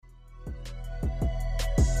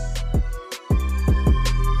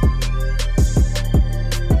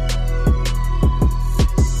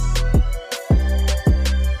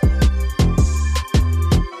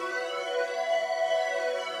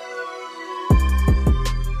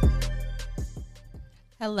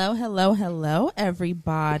Hello, hello, hello,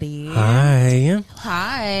 everybody. Hi.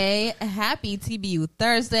 Hi. Happy TBU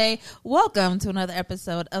Thursday. Welcome to another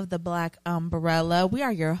episode of The Black Umbrella. We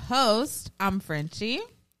are your hosts. I'm Frenchie.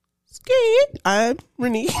 Skid. I'm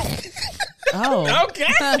Renee. Oh.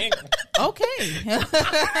 Okay. Okay.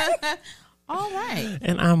 All right.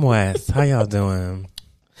 And I'm Wes. How y'all doing?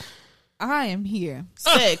 I am here.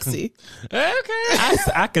 Sexy. Okay.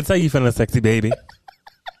 I can tell you feeling sexy, baby.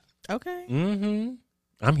 Okay. Mm-hmm.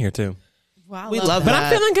 I'm here too. Well, We love But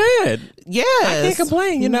that. I'm feeling good. Yes. I can't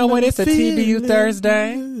complain. You know what? It's a TBU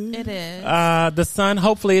Thursday. It is. The sun,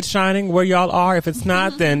 hopefully it's shining where y'all are. If it's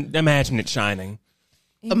not, then imagine it shining.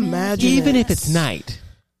 Imagine Even it. if it's night,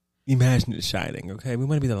 imagine it shining, okay? We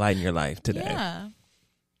want to be the light in your life today. Yeah.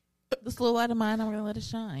 This little light of mine, I'm going to let it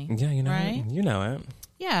shine. Yeah, you know Right? it. You know it.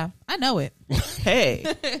 Yeah, I know it. Hey.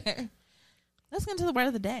 Let's get into the word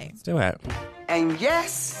of the day. Let's do it. And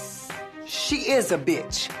yes, she is a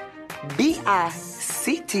bitch.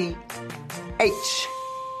 B-I-C-T-H.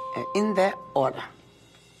 And in that order.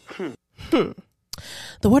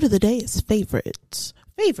 The word of the day is favorites.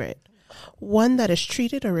 Favorite. One that is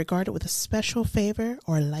treated or regarded with a special favor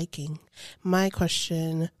or liking. My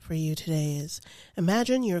question for you today is,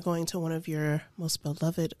 imagine you're going to one of your most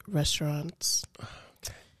beloved restaurants.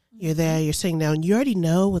 You're there, you're sitting down. You already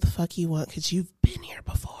know what the fuck you want because you've been here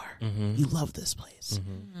before. You love this place.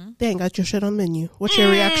 They ain't got your shit on the menu. What's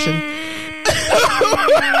your reaction?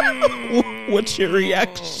 What's your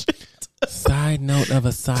reaction? Side note of a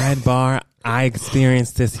sidebar, I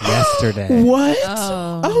experienced this yesterday. What?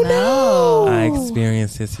 Oh, no. I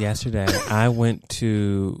experienced this yesterday. I went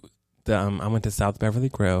to South Beverly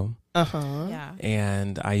Grill, Uh-huh. Yeah.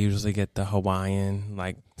 and I usually get the Hawaiian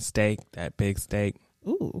steak, that big steak.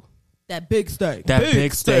 Ooh. That big steak. That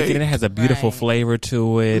big steak, and it has a beautiful Right. flavor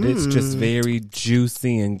to it. It's just very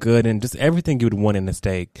juicy and good, and just everything you would want in a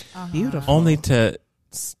steak. Beautiful. Only to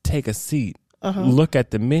take a seat, look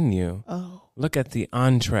at the menu, Oh. look at the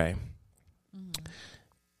entree,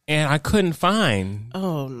 and I couldn't find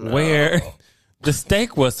Oh, no. where the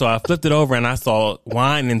steak was. So I flipped it over and I saw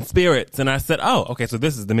wine and spirits, and I said, "Oh, okay, so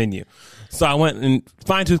this is the menu." So I went and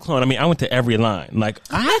fine tooth comb. I mean, I went to every line.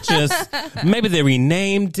 Maybe they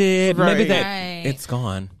renamed it. Maybe that Right. it's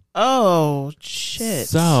gone. Oh, shit.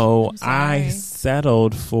 So I'm I sorry.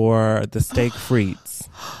 settled for the steak frites,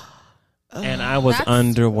 and I was That's-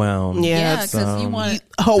 underwhelmed. Yeah, Yeah, it's, because you want to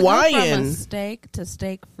go Hawaiian. from a steak to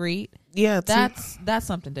steak frite. Yeah, it's That's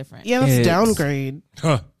something different. yeah, that's It's- downgrade.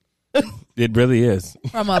 Huh. It really is.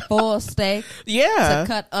 From a full steak Yeah. to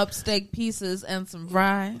cut up steak pieces and some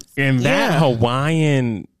fries. And that Yeah.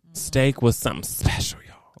 Hawaiian steak was something special,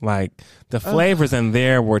 y'all. Like the flavors in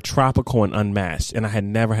there were tropical and unmatched. And I had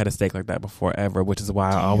never had a steak like that before ever, which is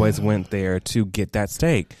why I always went there to get that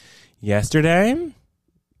steak. Yesterday,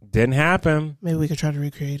 didn't happen. Maybe we could try to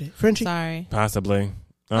recreate it. Frenchie. Sorry. Possibly.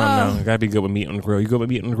 I don't know. You gotta be good with meat on the grill. You good with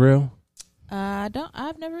meat on the grill?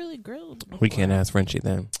 I've never really grilled before. We can't ask Frenchie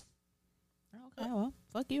then. Okay, well,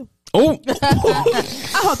 fuck you. Oh, I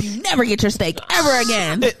hope you never get your steak ever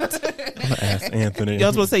again. I'm gonna ask Anthony.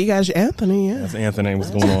 Y'all supposed to say you guys are Anthony, yeah. Ask Anthony what's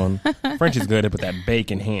going on. Frenchie's good at that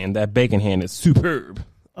bacon hand. That bacon hand is superb.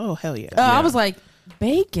 Oh, hell yeah. I was like,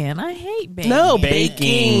 bacon. I hate bacon. No,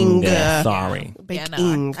 Baking. Baking. Sorry. Yeah, no,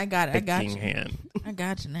 Baking. I got it. I got Baking you. hand. I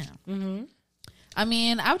got you now. Mm-hmm. I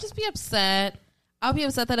mean, I would just be upset. I'll be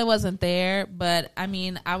upset that it wasn't there, but I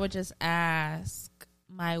mean, I would just ask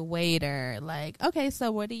my waiter, like, okay,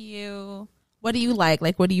 so what do you like?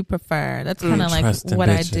 Like, what do you prefer? That's kind of like Trust them what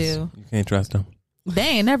I bitches. do. You can't trust them. They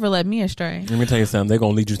ain't never led me astray. Let me tell you something. They're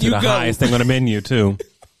going to lead you to You the go. highest thing on the menu, too.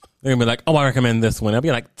 They're going to be like, oh, I recommend this one. I'll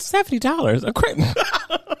be like, $70. Okay.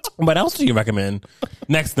 What else do you recommend?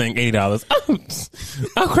 Next thing, $80.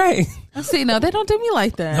 Oh, great. See, no, they don't do me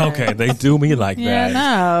like that. Okay, they do me like Yeah, that.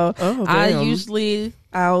 no. Oh,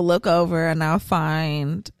 I'll look over and I'll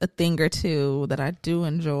find a thing or two that I do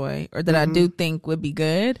enjoy or that I do think would be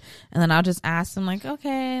good. And then I'll just ask them, like,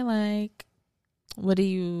 okay, like, what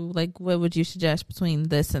would you suggest between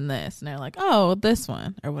this and this? And they're like, oh, this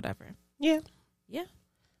one or whatever. Yeah. Yeah.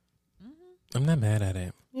 I'm not mad at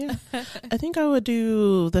it. Yeah. I think I would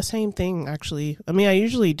do the same thing, actually. I mean, I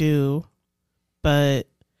usually do, but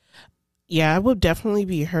yeah, I would definitely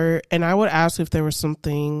be hurt. And I would ask if there was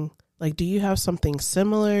something, like, do you have something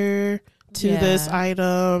similar to this Yeah.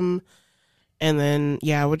 item? And then,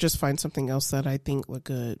 yeah, I would just find something else that I think looked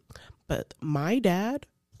good. But my dad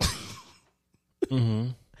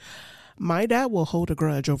will hold a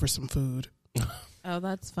grudge over some food. Oh,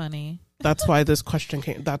 that's funny. That's why this question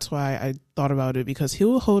came. That's why I thought about it, because he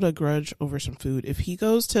will hold a grudge over some food. If he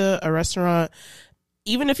goes to a restaurant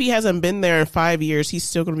even if he hasn't been there in 5 years, he's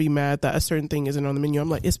still going to be mad that a certain thing isn't on the menu. I'm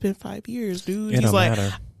like, it's been 5 years, dude. It He's don't like,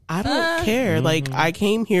 matter. I don't care. Like, I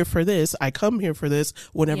came here for this. I come here for this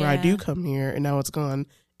whenever I do come here, and now it's gone.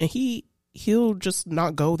 And he'll just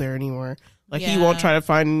not go there anymore. Like, he won't try to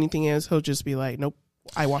find anything else. He'll just be like, nope,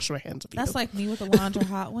 I wash my hands of you. That's like me with the Laundry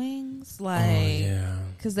Hot Wings. Like,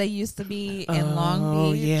 because they used to be in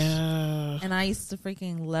Long Beach. Yeah. And I used to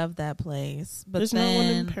freaking love that place. But There's then, no one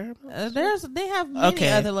in Paramount? they have many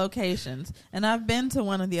other locations. And I've been to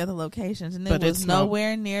one of the other locations, and it was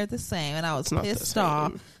nowhere near the same. And I was pissed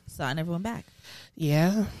off. So I never went back.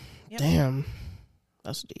 Yeah. Yep. Damn.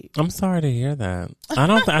 That's deep. I'm sorry to hear that.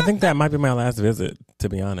 I think that might be my last visit, to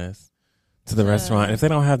be honest, to the restaurant. If they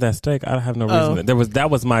don't have that steak, I have no reason. That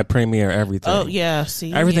was my premiere. Everything. Oh yeah.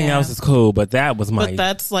 See, everything else is cool, but that was my. But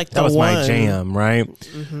that's like that was one. my jam, right?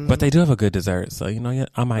 Mm-hmm. But they do have a good dessert, so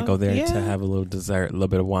I might go there to have a little dessert, a little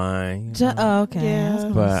bit of wine. Okay.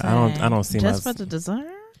 Yeah. But I don't see just for the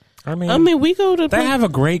dessert. I mean, we go to. They have a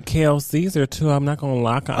great Kale Caesar too. I'm not gonna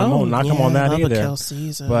knock them on that either. Kale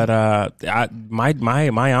Caesar. But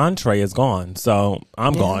my entree is gone, so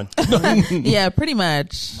I'm gone. Yeah, pretty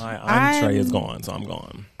much. My entree is gone, so I'm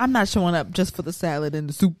gone. I'm not showing up just for the salad and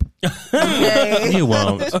the soup. Okay. You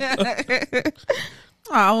won't. Oh,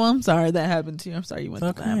 well, I'm sorry that happened to you. I'm sorry you went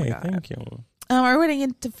to that. Okay, thank you. We're reading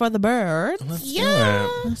it for the birds. Let's do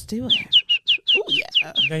it. Let's do it. Ooh,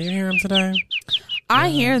 yeah. Okay, you hear him today? I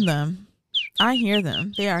hear them.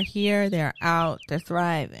 They are here. They are out. They're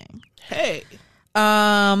thriving. Hey.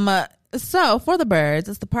 So for the birds,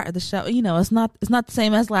 it's the part of the show. It's not the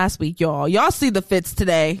same as last week, y'all. Y'all see the fits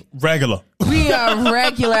today. Regular. We are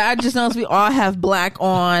regular. I just noticed we all have black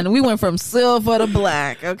on. We went from silver to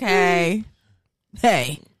black. Okay.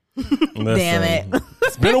 Hey. Listen, damn it.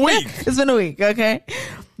 It's been a week. It's been a week. Okay.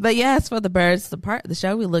 But yes, for the birds, the part of the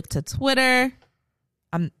show, we look to Twitter.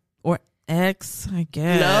 Or X, I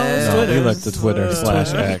guess. No, we look to Twitter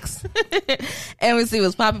 /X. And we see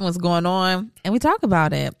what's popping, what's going on, and we talk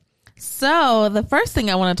about it. So the first thing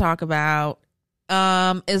I want to talk about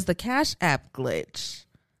is the Cash App glitch.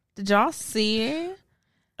 Did y'all see it?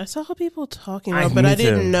 I saw people talking about it, but I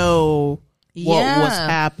didn't know what was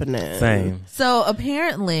happening. Same. So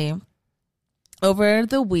apparently, over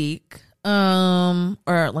the week, or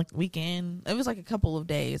like weekend, it was like a couple of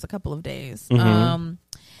days. Mm-hmm.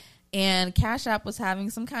 And Cash App was having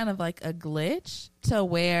some kind of like a glitch to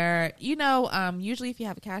where, usually if you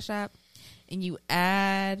have a Cash App and you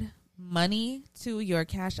add money to your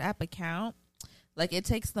Cash App account, like it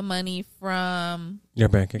takes the money from your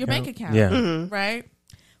bank account. Yeah. Mm-hmm. Right?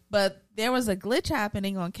 But there was a glitch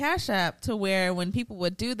happening on Cash App to where when people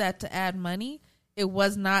would do that to add money, it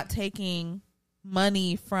was not taking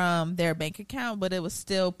money from their bank account, but it was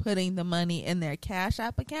still putting the money in their Cash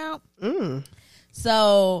App account.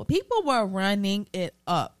 So people were running it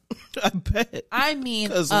up. I bet. I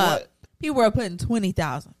mean, up. What? People were putting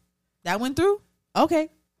 20,000. That went through. Okay,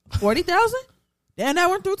 40,000. Damn, that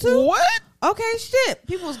went through too. What? Okay, shit.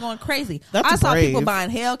 People was going crazy. That's I saw brave. people buying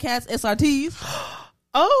Hellcats, SRTs.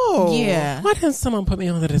 Oh, Yeah. Why didn't someone put me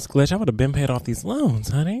onto this glitch? I would have been paid off these loans,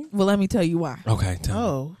 honey. Well, let me tell you why. Okay, tell me.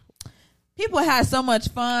 Oh, People had so much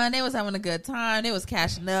fun. They was having a good time. They was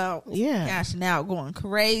cashing out. Yeah. Cashing out, going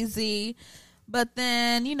crazy. But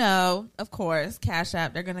then, of course, Cash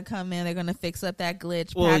App, they're going to come in. They're going to fix up that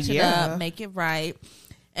glitch, patch it up, make it right.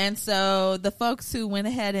 And so the folks who went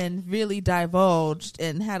ahead and really divulged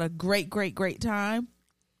and had a great, great, great time,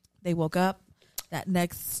 they woke up that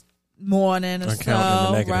next morning or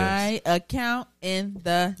account in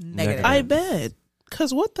the negative. I bet.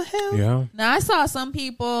 Because what the hell? Yeah. Now I saw some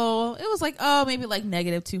people. It was like, maybe like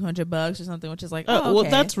negative $200 or something, which is like, okay. Well,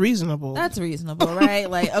 that's reasonable. That's reasonable, right?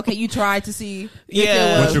 Like, okay, you tried to see,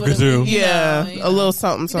 what you could do. A little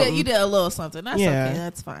something. You did a little something. That's okay.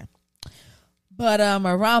 That's fine. But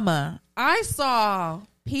Marama, I saw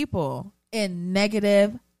people in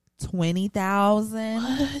negative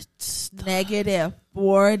 20,000, negative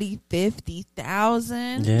 40,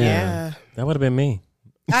 50,000. Yeah. That would have been me.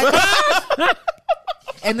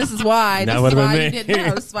 And this is why. This is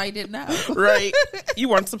why you didn't know. Right. You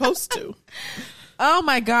weren't supposed to. Oh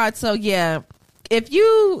my God. So yeah. If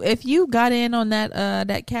you got in on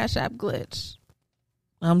that Cash App glitch,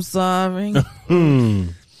 I'm sorry.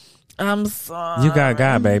 I'm sorry. You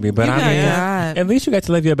got baby. But at least you got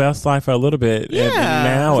to live your best life for a little bit. Yeah.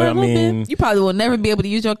 Now, you probably will never be able to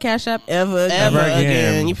use your Cash App ever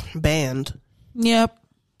again. You banned. Yep.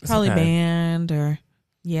 Probably okay. banned or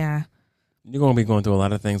yeah. You're going to be going through a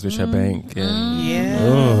lot of things with your bank.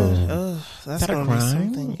 And, that's that a going to be crime?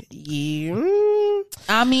 something. Yeah.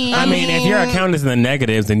 I mean, if your account is in the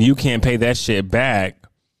negatives and you can't pay that shit back,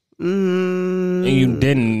 and you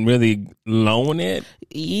didn't really loan it,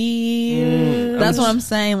 that's what I'm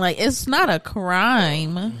saying. Like, it's not a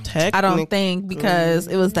crime. I don't think, because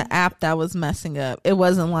it was the app that was messing up. It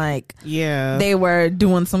wasn't like they were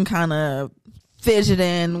doing some kind of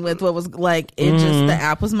fidgeting with what was like. It just the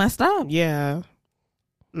app was messed up. Yeah.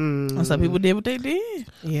 And some people did what they did.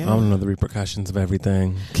 Yeah. I don't know the repercussions of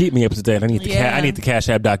everything. Keep me up to date. I need the I need the Cash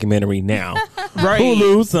App documentary now. Right.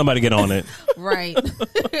 Hulu, somebody get on it. Right.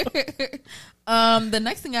 The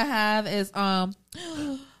next thing I have is child,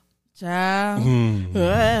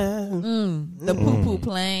 the poo poo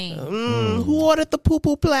plane. Who ordered the poo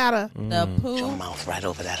poo platter? The poo. Put your mouth right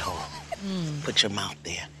over that hole. Put your mouth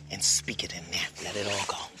there and speak it in there. Let it all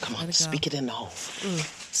go. Come on, speak it in the hole.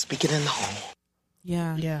 Speak it in the hole.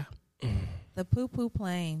 Yeah. Yeah. The poo poo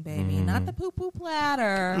plane, baby. Not the poo poo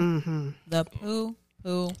platter. The poo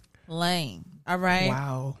poo plane. All right.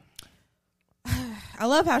 Wow. I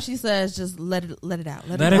love how she says, just let it out.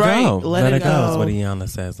 Let it go. Let it go. Is what Iyanla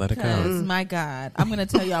says. Let it go. Because, my God, I'm going to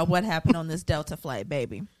tell y'all what happened on this Delta flight,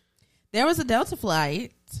 baby. There was a Delta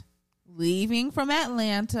flight leaving from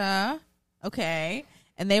Atlanta, okay,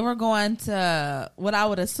 and they were going to what I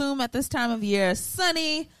would assume at this time of year,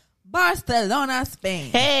 sunny Barcelona,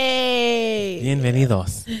 Spain. Hey.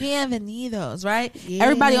 Bienvenidos, right? Yes.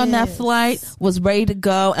 Everybody on that flight was ready to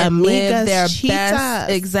go and live their Amigas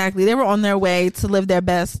best. Exactly. They were on their way to live their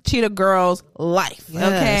best Cheetah Girls life.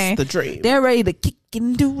 Yes, okay. the dream. They're ready to kick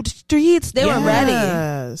into the streets. They were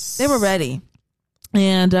ready. They were ready.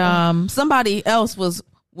 And somebody else was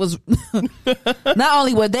not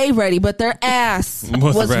only were they ready, but their ass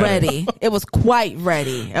was ready. It was quite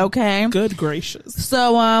ready. Okay. Good gracious.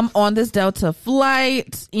 So on this Delta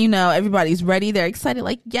flight, you know, everybody's ready. They're excited,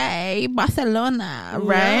 like, yay, Barcelona,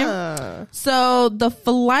 right? Yeah. So the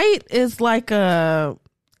flight is like a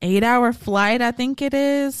 8-hour flight, I think it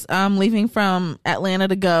is, leaving from Atlanta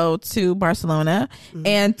to go to Barcelona.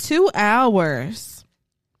 And 2 hours.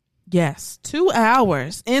 Yes, 2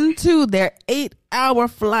 hours into their 8-hour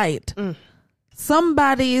flight,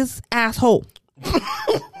 somebody's asshole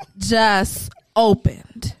just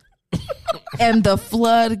opened and the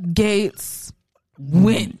floodgates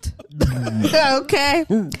went. Okay.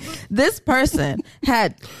 This person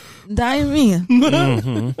had diarrhea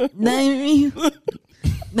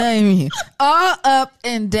all up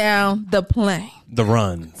and down the plane. The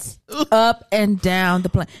runs. Up and down the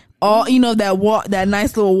plane. All, you know, that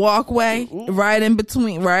nice little walkway right in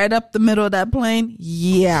between, right up the middle of that plane.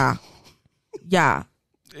 Yeah.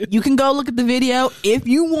 You can go look at the video if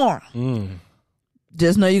you want.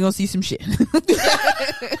 Just know you're gonna see some shit.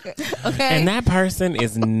 Okay. And that person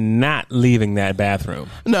is not leaving that bathroom.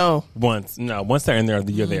 No. Once they're in there,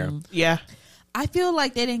 you're there. Yeah. I feel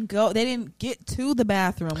like they didn't get to the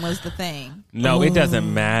bathroom was the thing. No, it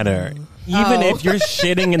doesn't matter. Even if you're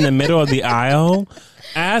shitting in the middle of the aisle,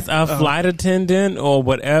 as a flight attendant or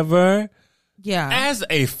whatever, as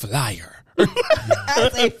a flyer,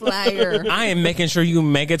 I am making sure you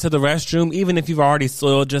make it to the restroom, even if you've already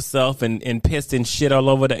soiled yourself and pissed and shit all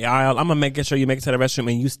over the aisle. I'm gonna make sure you make it to the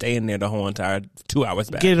restroom and you stay in there the whole entire 2 hours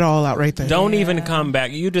back. Get it all out right there. Don't even come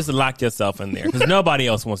back. You just lock yourself in there because nobody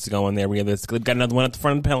else wants to go in there. Realistically, we've got another one at the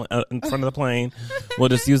front of the plane. We'll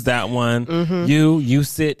just use that one. You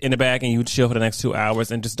sit in the back and you chill for the next 2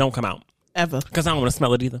 hours and just don't come out. Ever. Because I don't want to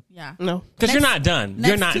smell it either. Yeah. No. Because you're not done.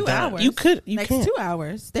 You're not 2 done. hours. You can't. 2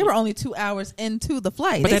 hours. They were only 2 hours into the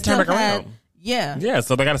flight. But they turn back around. Yeah. Yeah,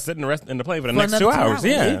 so they got to sit in the plane for the For next another 2 2 hours. hours.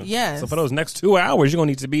 Yeah. Yes. So for those next 2 hours, you're going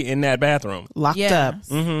to need to be in that bathroom. Locked Yes.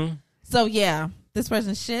 up. So yeah, this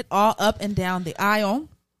person shit all up and down the aisle.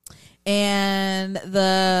 And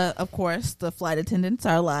of course, the flight attendants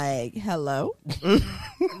are like, hello,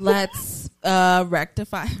 let's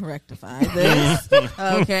rectify this.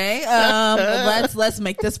 Okay. Let's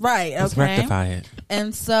make this right. Okay. Let's rectify it.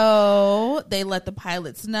 And so they let the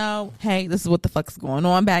pilots know, hey, this is what the fuck's going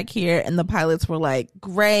on back here. And the pilots were like,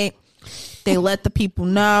 great. They let the people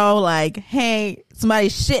know, like, hey,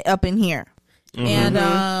 somebody's shit up in here.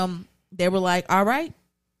 And they were like, all right,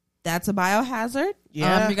 that's a biohazard.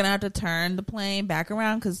 Yeah. You're going to have to turn the plane back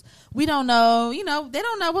around because we don't know, they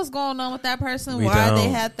don't know what's going on with that person, why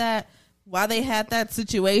they had that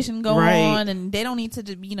situation go on, and they don't need to,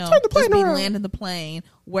 just be landing the plane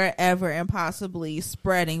wherever and possibly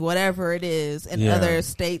spreading whatever it is in other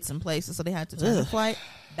states and places. So they had to turn the flight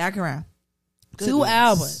back around. Goodness. 2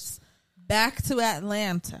 hours back to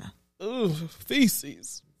Atlanta. Ugh,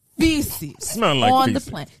 feces. feces Smelling like on feces.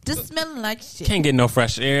 the plane, just smelling like shit. Can't get no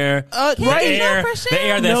fresh air. Right. The air, fresh the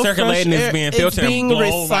air. air that's No circulating fresh is air. being It's filtered being and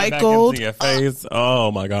blown right back recycled. into your face.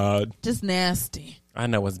 Oh my God. Just nasty. I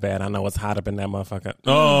know it's bad. I know it's hot up in that motherfucker.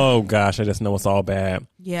 Oh gosh, I just know it's all bad.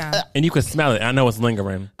 Yeah, And you can smell it. I know it's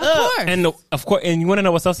lingering. of course. And of course, and you want to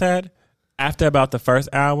know what's so sad? After about the first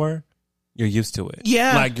hour, you're used to it.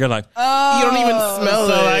 Yeah. Like you're like, You don't even smell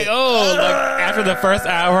so it. like, after the first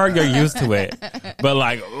hour, you're used to it. But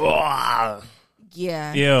like,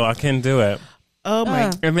 yeah. ew, I can't do it. Oh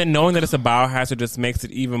my! And then knowing that it's a biohazard just makes it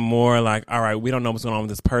even more like, all right, we don't know what's going on with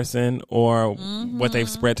this person or what they've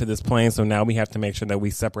spread to this plane. So now we have to make sure that we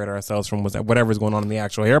separate ourselves from whatever's going on in the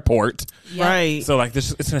actual airport. Right. So like this,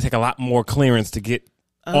 it's going to take a lot more clearance to get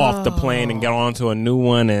off the plane and get onto a new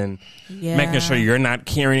one and making sure you're not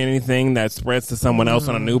carrying anything that spreads to someone else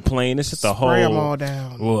on a new plane. It's just a whole. Spray them all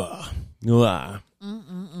down. Ugh.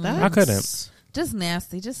 I couldn't. Just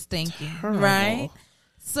nasty, just stinky, Terrible. right?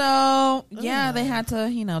 So yeah, they had to,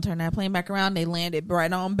 turn that plane back around. They landed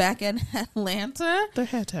right on back in Atlanta. There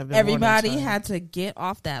had to have been Everybody warning signs. had to get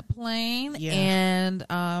off that plane, Yeah.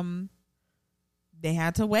 and they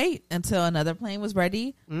had to wait until another plane was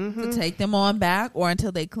ready to take them on back, or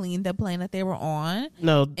until they cleaned the plane that they were on.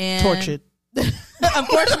 No, And- torch it.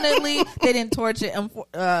 Unfortunately, they didn't torch it.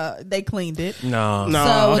 They cleaned it. No.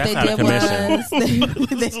 So what That's they not a did commission.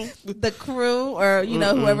 was the crew, or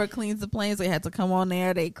whoever cleans the planes, they had to come on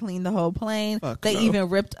there. They cleaned the whole plane. Fuck They no. even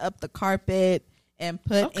ripped up the carpet and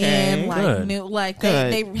put Okay. in like Good. new, like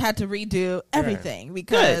Good. they had to redo everything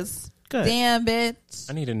because Good. damn bitch,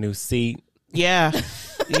 I need a new seat. Yeah.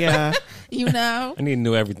 Yeah. I need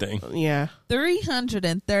new everything. Yeah.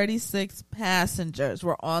 336 passengers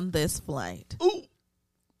were on this flight. Ooh.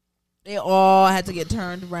 They all had to get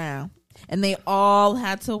turned around, and they all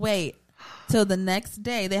had to wait till the next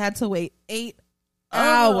day. They had to wait 8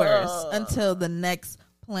 hours until the next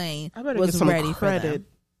plane I better was get some ready credit. for them.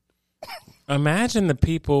 Imagine the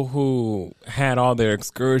people who had all their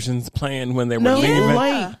excursions planned when they were No, leaving.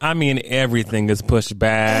 like- I mean, everything is pushed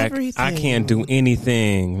back. Everything. I can't do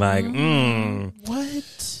anything. Like,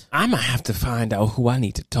 What? I'm going to have to find out who I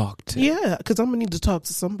need to talk to. Yeah, because I'm gonna need to talk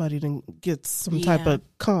to somebody to get some type Yeah. of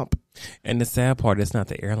comp. And the sad part, it's not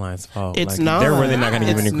the airline's fault. It's like, not. They're really not going to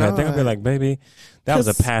give It's any credit. They're going to be not. like, baby, that was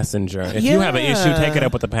a 'Cause- passenger. If you have an issue, take it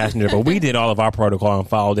up with the passenger. But we did all of our protocol and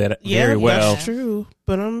followed it Yeah, very well. that's true.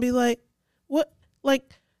 But I'm gonna be like, what? Like,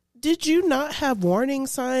 did you not have warning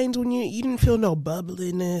signs when you didn't feel no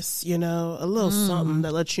bubbliness? A little something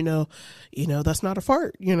that lets you know, that's not a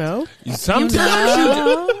fart. Sometimes you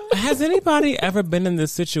do. Has anybody ever been in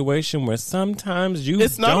this situation where sometimes you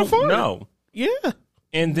It's not a don't fart. know? Yeah.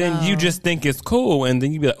 And then you just think it's cool, and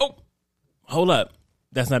then you be like, "Oh, hold up,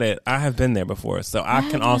 that's not it." I have been there before, so I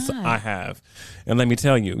can also. I have, and let me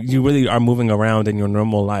tell you, you really are moving around in your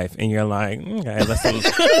normal life, and you're like, "Okay, let's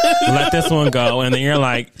let this one go," and then you're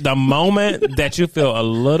like, the moment that you feel a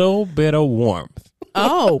little bit of warmth,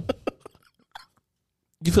 Oh,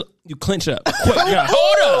 you clench up. Quick, yeah,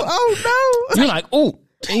 hold up. Oh You're like, "Oh,"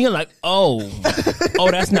 and you're like, "Oh,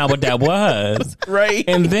 that's not what that was." no. Right.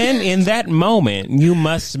 And then in that moment, you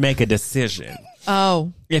must make a decision.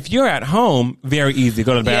 oh, If you're at home, very easy,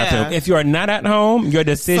 go to the bathroom. Yeah. If you are not at home, your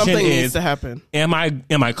decision Something needs is: to happen. am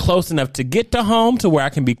I close enough to get to home to where I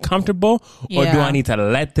can be comfortable, or do Yeah. I need to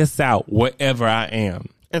let this out wherever I am?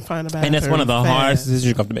 And find a bathroom. And that's one of the hardest decisions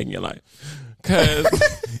you have to make in your life. Because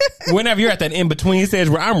whenever you're at that in between stage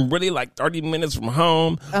where I'm really like 30 minutes from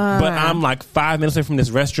home, but I'm like 5 minutes away from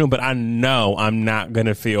this restroom, but I know I'm not going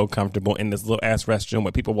to feel comfortable in this little ass restroom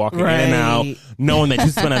with people walking in and out, Right. knowing that you're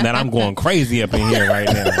spending that I'm going crazy up in here right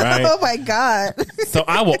now, right? oh my God. So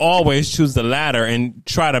I will always choose the latter and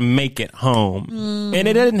try to make it home. And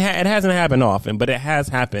it hasn't happened often, but it has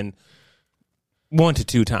happened 1 to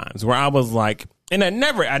 2 times where I was like, and I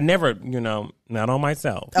never, not on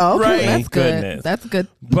myself. Oh, okay. Right. That's Thank good. goodness. That's good.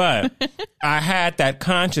 But I had that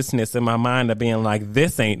consciousness in my mind of being like,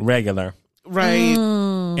 this ain't regular. Right.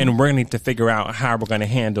 And we're going to need to figure out how we're going to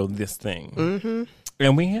handle this thing. Mm-hmm.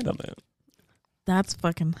 And we handled it. That's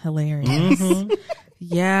fucking hilarious.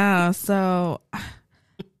 Yeah. So,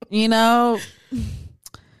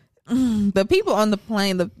 the people on the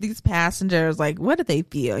plane, these passengers, like, what did they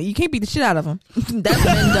feel? You can't beat the shit out of them. That's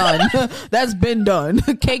been done. That's been done.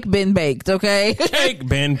 Cake been baked. Okay. Cake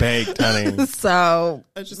been baked, honey. So,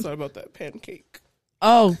 I just thought about that pancake.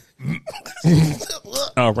 oh,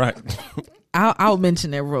 All right. I'll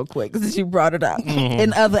mention it real quick since you brought it up.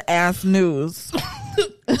 In other ass news,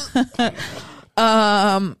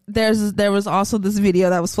 There was also this video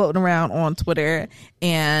that was floating around on Twitter,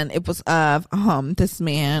 and it was of this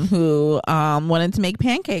man who wanted to make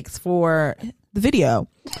pancakes for the video,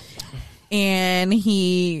 and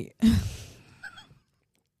he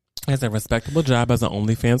has a respectable job as an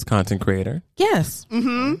OnlyFans content creator. Yes.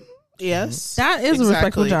 Yes, that is a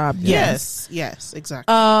respectable job. Yes,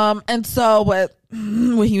 exactly. And so what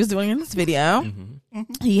he was doing in this video,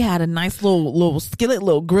 he had a nice little skillet,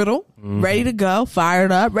 little griddle, ready to go,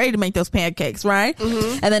 fired up, ready to make those pancakes, right?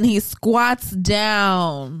 And then he squats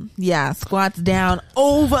down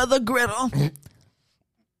over the griddle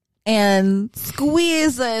and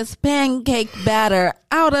squeezes pancake batter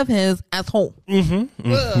out of his asshole.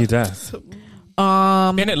 He does.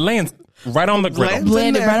 And it lands right on the griddle.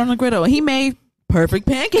 Landed right on the griddle. He made perfect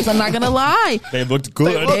pancakes. I'm not gonna lie. They looked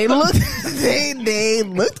good. They looked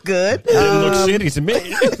good. They didn't look shitty to me.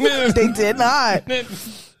 They did not.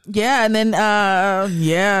 Yeah, and then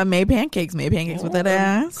made pancakes with that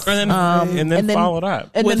ass. And then followed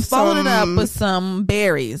up. And then followed it up with some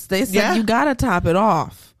berries. They said you gotta top it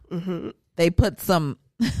off. They put some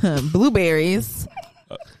blueberries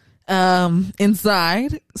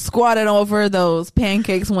inside, squatted over those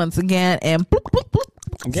pancakes once again, and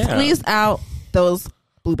squeezed out those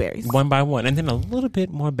blueberries one by one, and then a little bit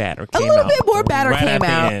more batter came out. A little bit more batter right came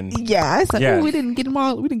out. End. Yeah, I said, Yeah. we didn't get them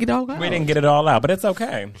all. We didn't get it all out. We didn't get it all out, but it's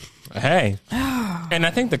okay. Hey, and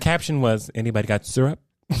I think the caption was, "Anybody got syrup?"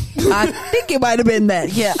 I think it might have been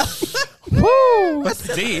that. Yeah. Woo.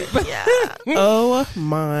 That's deep. Yeah. Oh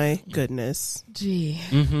my goodness. Gee.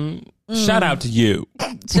 Shout out to you.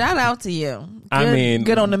 Shout out to you. I mean,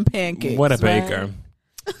 good on them pancakes. What a right? baker.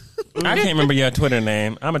 I can't remember your Twitter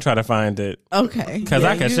name. I'm gonna try to find it. Okay. Because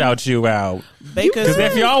I can shout you out. Because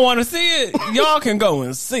if y'all want to see it, y'all can go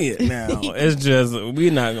and see it now. It's just,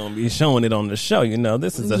 we're not going to be showing it on the show. You know,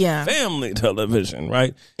 this is a family television,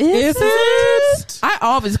 right? Is it? I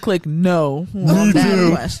always click no on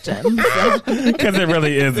that question. Because it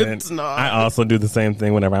really isn't. It's not. I also do the same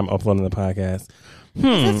thing whenever I'm uploading the podcast. Is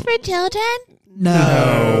this for children?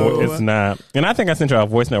 No, it's not. And I think I sent you a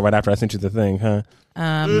voice note right after I sent you the thing, huh?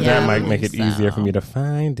 That might make it easier for me to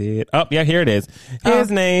find it. Oh, yeah, here it is. His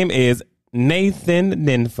name is Nathan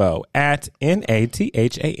Ninfo at NathanNympho.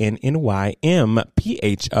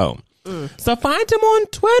 So find him on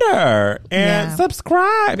Twitter and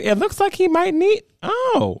subscribe. It looks like he might need.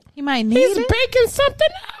 He might need he's it. baking something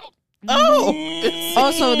out. So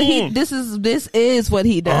this is what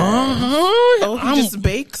he does. He just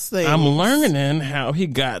bakes things. I'm learning how he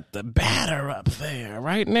got the batter up there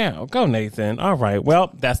right now. Go, Nathan. All right. Well,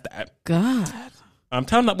 that's that. God.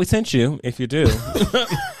 Tell him that we sent you if you do.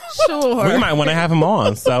 Sure. We might want to have him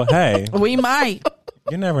on. So, hey. We might.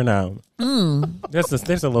 You never know. There's a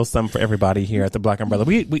little something for everybody here at the Black Umbrella.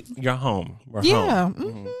 You're home. We're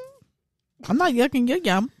home. I'm not yucking your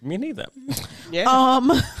yum. Me neither. Yeah.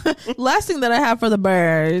 Last thing that I have for the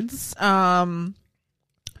birds.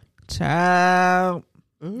 Child.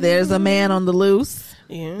 There's a man on the loose.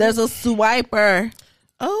 Yeah. There's a swiper.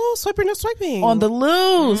 Oh, swiping or swiping. On the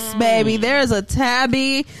loose, baby. There's a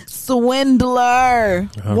tabby swindler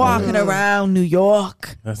walking around New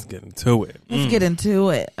York. Let's get into it. Let's get into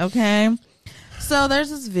it, okay? So there's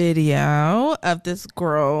this video of this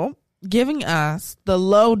girl giving us the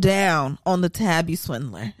lowdown on the tabby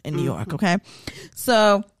swindler in New York, okay?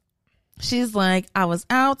 So she's like, I was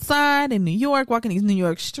outside in New York walking these New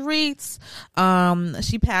York streets.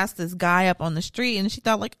 She passed this guy up on the street and she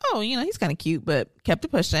thought like, oh, you know, he's kind of cute, but kept it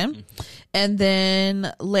pushing. And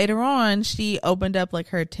then later on, she opened up like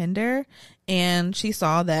her Tinder and she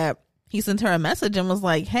saw that he sent her a message and was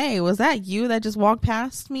like, hey, was that you that just walked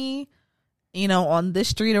past me? You know, on this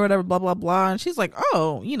street or whatever, blah, blah, blah. And she's like,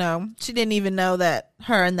 oh, you know, she didn't even know that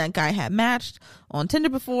her and that guy had matched on Tinder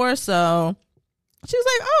before. So she was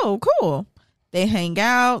like, oh, cool. They hang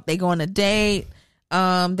out. They go on a date.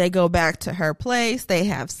 They go back to her place. They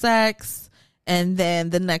have sex. And then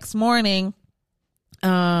the next morning, you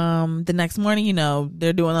know,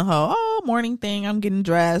 they're doing the whole, morning thing. I'm getting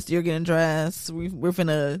dressed. You're getting dressed. We're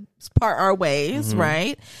finna part our ways,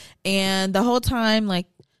 right? And the whole time, like,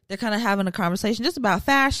 they're kind of having a conversation just about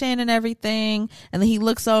fashion and everything. And then he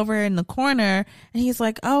looks over in the corner and he's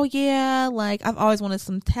like, oh yeah, like I've always wanted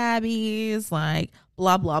some tabbies, like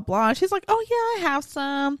blah, blah, blah. And she's like, oh yeah, I have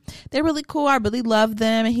some. They're really cool. I really love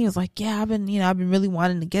them. And he was like, yeah, I've been really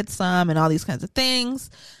wanting to get some and all these kinds of things.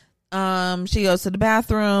 She goes to the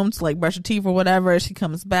bathroom to like brush her teeth or whatever. She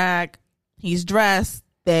comes back. He's dressed.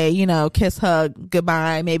 They, you know, kiss, hug,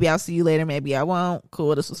 goodbye. Maybe I'll see you later. Maybe I won't.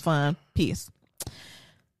 Cool. This was fun. Peace.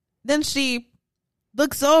 Then she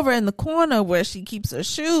looks over in the corner where she keeps her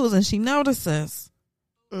shoes and she notices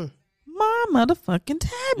my motherfucking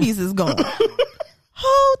tabbies is gone.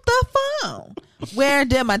 Hold the phone. Where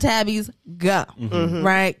did my tabbies go?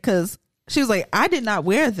 Right? Because she was like, I did not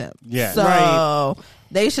wear them. Yeah. So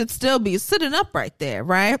they should still be sitting up right there,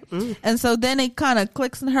 right? And so then it kind of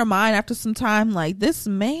clicks in her mind after some time, like, this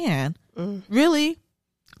man really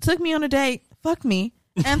took me on a date, fucked me,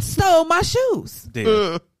 and stole my shoes. Dude.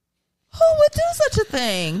 Who would do such a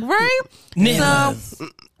thing, right? So,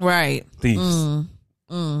 right. Thieves.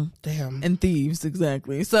 Damn. And thieves,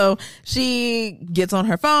 exactly. So she gets on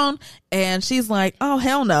her phone and she's like, oh,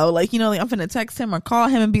 hell no. Like, you know, like, I'm finna text him or call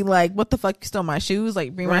him and be like, what the fuck, you stole my shoes?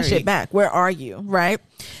 Like, bring my shit back. Where are you? Right?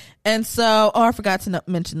 And so, I forgot to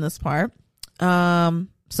mention this part.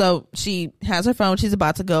 So she has her phone. She's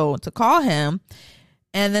about to go to call him.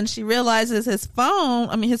 And then she realizes his phone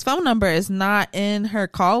number is not in her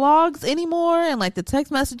call logs anymore. And like the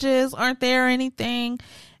text messages aren't there or anything.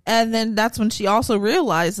 And then that's when she also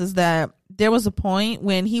realizes that there was a point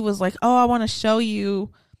when he was like, oh, I want to show you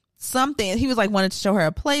something. He was like, wanted to show her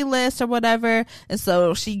a playlist or whatever. And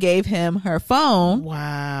so she gave him her phone.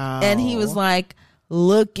 Wow. And he was like,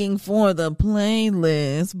 looking for the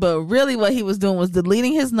playlist, but really what he was doing was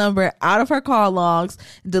deleting his number out of her call logs,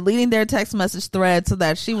 deleting their text message thread so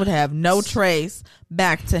that she would have no trace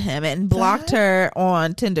back to him, and blocked her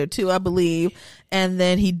on Tinder too, I believe. And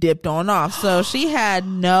then he dipped on off. So she had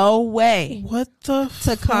no way to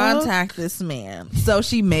contact this man. So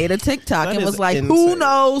she made a TikTok and was like, who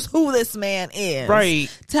knows who this man is? Right.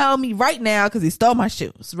 Tell me right now, because he stole my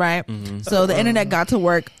shoes, right? So the internet got to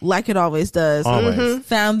work like it always does. Always.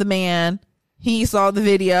 Found the man. He saw the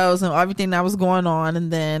videos and everything that was going on.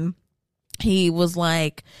 And then he was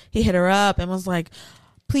like, he hit her up and was like,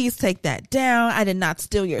 please take that down. I did not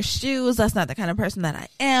steal your shoes. That's not the kind of person that I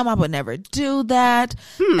am. I would never do that.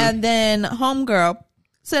 And then homegirl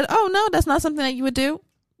said, oh, no, that's not something that you would do.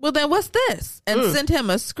 Well, then what's this? And sent him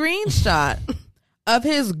a screenshot of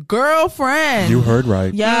his girlfriend. You heard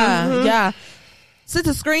right. Yeah, yeah. Sent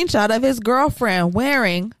a screenshot of his girlfriend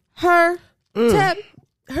wearing her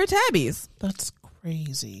tabbies. That's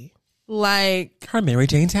crazy. Like Her Mary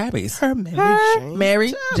Jane tabbies. Her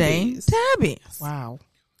Mary Jane tabbies. Wow.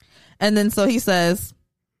 And then so he says,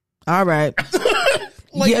 all right,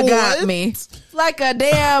 Like, you got what? me. Like a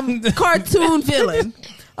damn cartoon villain.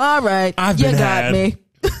 All right, I've you been got had. me.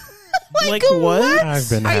 Like what? I've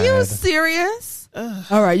been Are you had. serious?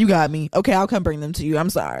 All right, you got me. Okay, I'll come bring them to you. I'm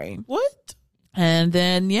sorry. What? And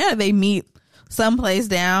then, yeah, they meet someplace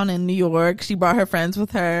down in New York. She brought her friends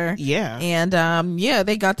with her. Yeah. And, yeah,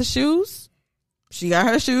 they got the shoes. She got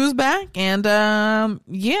her shoes back. And,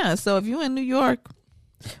 yeah, so if you're in New York,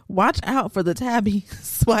 watch out for the tabby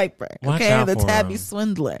swiper. Watch Okay, out the for tabby him.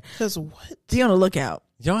 swindler. Because what? Be on the lookout.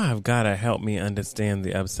 Y'all have got to help me understand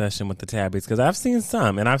the obsession with the tabbies, because I've seen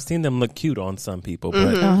some, and I've seen them look cute on some people,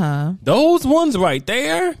 but those ones right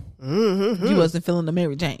there. You wasn't feeling the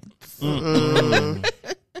Mary Jane.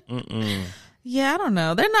 Yeah, I don't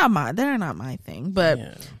know. They're not my thing.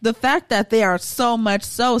 But the fact that they are so much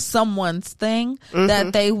so someone's thing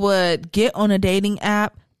that they would get on a dating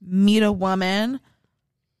app, meet a woman,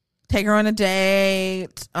 take her on a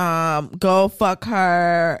date, go fuck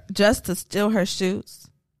her just to steal her shoes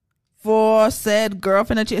for said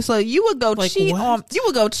girlfriend. So you would go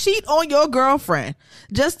cheat on your girlfriend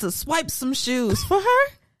just to swipe some shoes for her?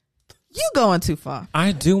 You going too far.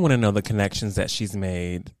 I do want to know the connections that she's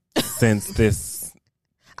made since this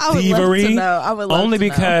I would thievery. love to know. I would love only to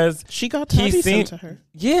know. because She got tabbies seemed- sent to her.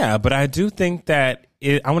 Yeah, but I do think that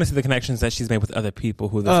I want to see the connections that she's made with other people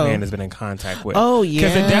who this man has been in contact with. Oh,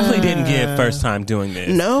 because it yeah. definitely didn't give first time doing this.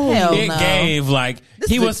 No. Hell It no. gave like This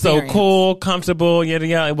he is was so experience. cool, comfortable, yada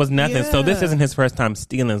yada. It was nothing. So this Yeah. isn't his first time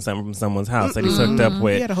stealing something from someone's house that he's hooked up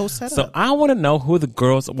with. He had a whole setup. So I want to know who the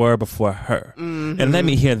girls were before her, and let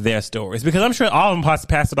me hear their stories, because I'm sure all of them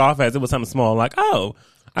passed it off as it was something small, like, oh,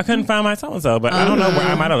 I couldn't find my so and so, but I don't know where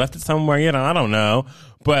I might have left it somewhere. You know, I don't know.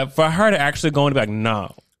 But for her to actually go and be like,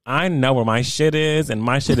 no, I know where my shit is, and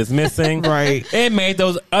my shit is missing. Right. It made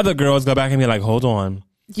those other girls go back and be like, hold on.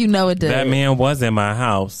 You know it did. That man was in my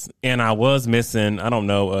house, and I was missing, I don't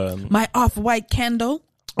know, My off-white candle.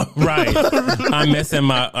 right. I'm missing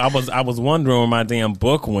I was wondering where my damn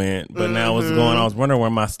book went, but now it's going, I was wondering where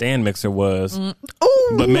my stand mixer was.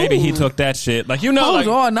 But maybe he took that shit. Like, you know, Hold like,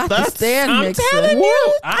 on, not the stand I'm mixer. telling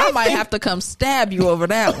you, I might have to come stab you over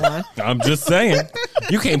that one. I'm just saying,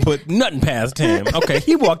 you can't put nothing past him. Okay,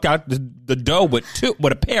 he walked out the door with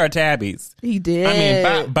a pair of tabbies. He did. I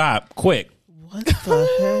mean, bop, quick What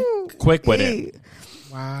the heck? with it.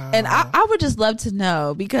 Wow. And I would just love to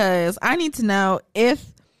know, because I need to know if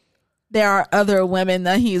there are other women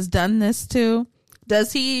that he's done this to.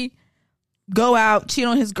 Does he go out, cheat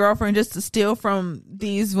on his girlfriend just to steal from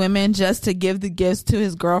these women just to give the gifts to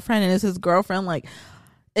his girlfriend? And is his girlfriend like,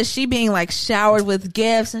 is she being like showered with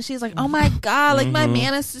gifts? And she's like, oh my God, like my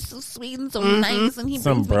man is just so sweet and so nice. And he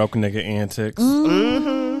Some brings me- broke nigga antics.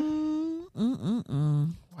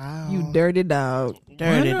 Wow. You dirty dog.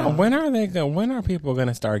 Dirty dog. When are people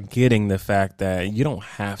gonna start getting the fact that you don't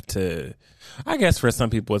have to? I guess for some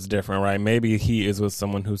people it's different, right? Maybe he is with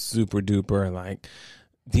someone who's super duper like,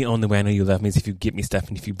 the only way I know you love me is if you get me stuff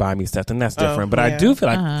and if you buy me stuff, then that's different. But I do feel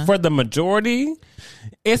like for the majority,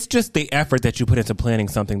 it's just the effort that you put into planning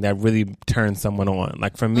something that really turns someone on.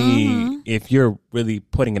 Like for me, if you're really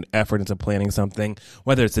putting an effort into planning something,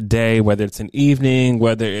 whether it's a day, whether it's an evening,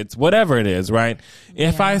 whether it's whatever it is, right?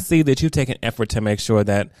 If I see that you take an effort to make sure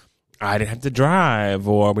that I didn't have to drive,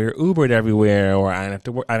 or we were Ubered everywhere, or I didn't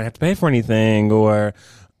have to pay for anything, or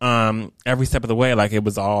every step of the way, like it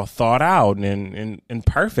was all thought out and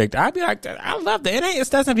perfect, I'd be like, I love that. It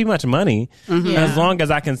doesn't be much money, as long as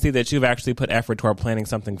I can see that you've actually put effort toward planning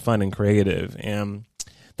something fun and creative, and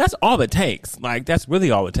that's all it takes. Like that's really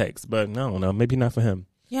all it takes. But I don't know, maybe not for him.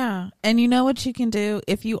 Yeah. And you know what you can do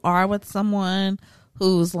if you are with someone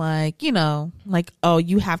who's like, you know, like, oh,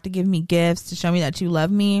 you have to give me gifts to show me that you love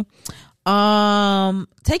me.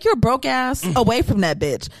 Take your broke ass away from that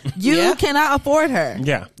bitch. You cannot afford her.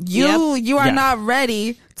 Yeah. You are not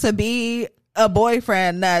ready to be a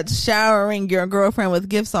boyfriend that's showering your girlfriend with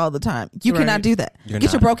gifts all the time. You cannot do that. You're Get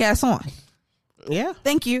not. your broke ass on. Yeah.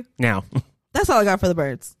 Thank you. Now. That's all I got for the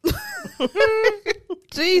birds.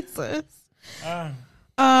 Jesus.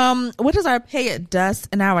 What is our pay it dust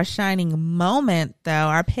and our shining moment though?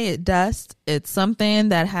 Our pay it dust, it's something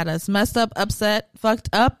that had us messed up, upset, fucked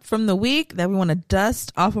up from the week that we want to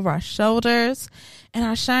dust off of our shoulders. And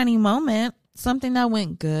our shining moment, something that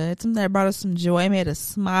went good, something that brought us some joy, made us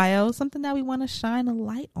smile, something that we want to shine a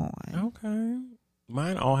light on. Okay.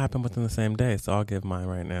 Mine all happened within the same day, so I'll give mine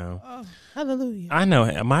right now. Oh, hallelujah. I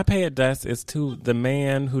know. My pay at dust is to the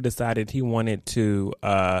man who decided he wanted to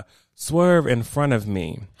swerve in front of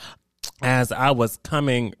me as I was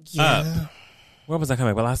coming up. Where was I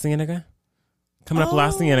coming? La Cienega? Coming up La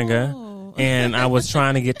Cienega. And I was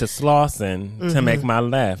trying to get to Slauson to make my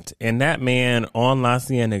left. And that man on La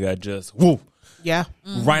Cienega just, woo. Yeah.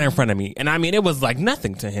 Right in front of me. And I mean, it was like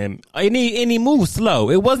nothing to him. And he moved slow.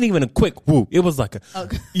 It wasn't even a quick whoop. It was like a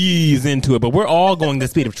ease into it. But we're all going the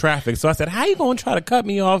speed of traffic. So I said, how you going to try to cut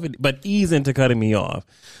me off, but ease into cutting me off?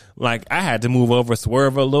 Like I had to move over,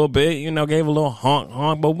 swerve a little bit, you know, gave a little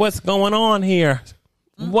honk. But what's going on here?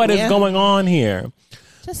 What is going on here?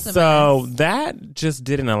 So that just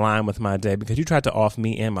didn't align with my day because you tried to off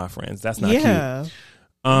me and my friends. That's not cute.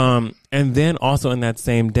 And then also in that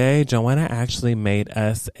same day, Joanna actually made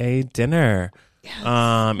us a dinner.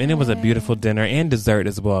 And it was a beautiful dinner and dessert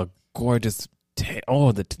as well. Gorgeous.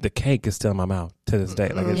 The cake is still in my mouth to this day.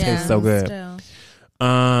 Like it tastes so good.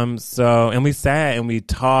 And we sat and we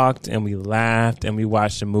talked and we laughed and we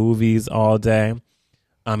watched the movies all day.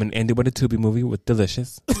 And ended with a Tubi movie with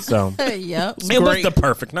Delicious. So Yep. it was the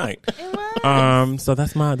perfect night. So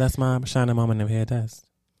that's my shining moment of Head Dust.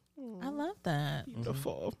 I love that.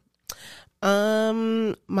 Beautiful.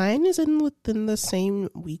 Mine is within the same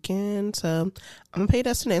weekend. So I'm gonna pay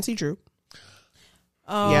dust to Nancy Drew.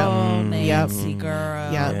 Oh, Nancy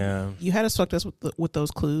girl. Yeah. You had us fucked us with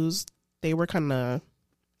those clues. They were kind of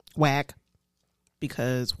whack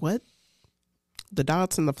because what? The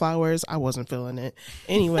dots and the flowers, I wasn't feeling it.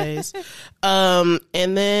 Anyways, and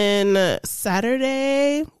then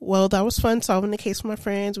Saturday, well, that was fun solving the case with my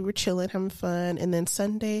friends. We were chilling, having fun. And then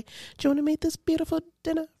Sunday, Jonah made this beautiful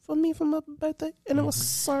dinner for me for my birthday, and it was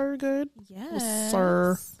so good. Yes. It was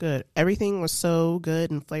so good. Everything was so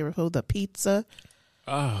good and flavorful. The pizza.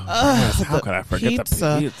 Yes. How could I forget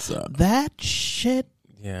the pizza? That shit.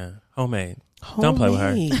 Yeah, homemade. Don't play with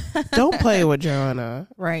her. Don't play with Joanna.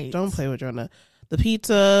 Right. Don't play with Joanna. The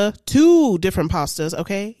pizza, 2 different pastas,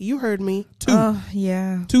 okay? You heard me. 2. Oh,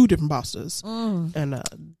 yeah. 2 different pastas. And a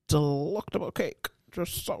delectable cake.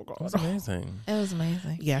 Just so good. That's amazing. It was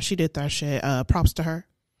amazing. Yeah, she did that shit. Props to her.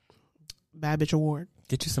 Bad bitch award.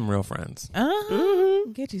 Get you some real friends.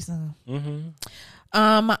 Get you some.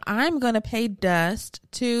 I'm going to pay dust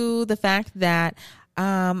to the fact that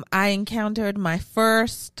I encountered my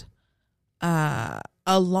first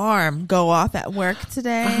alarm go off at work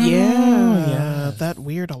today. Yeah, that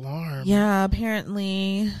weird alarm. Yeah,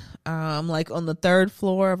 apparently, like on the 3rd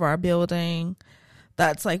floor of our building,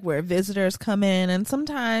 That's like where visitors come in, and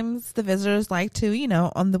sometimes the visitors like to,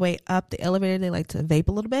 on the way up the elevator, they like to vape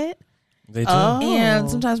a little bit. They do. And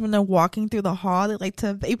sometimes when they're walking through the hall, they like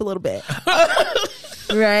to vape a little bit.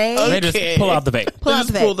 Right? They just pull out the vape. Pull out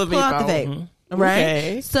the vape. pull the Pull vape out the out. vape. Right?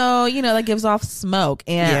 Okay. So, that gives off smoke.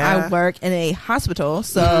 And Yeah. I work in a hospital.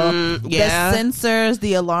 So yeah. the sensors,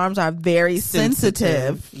 the alarms are very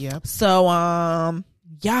sensitive. Yep. So,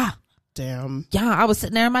 yeah. Damn. Yeah, I was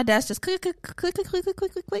sitting there at my desk just click, click, click, click, click, click,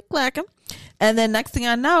 click, click, click, clacking. And then next thing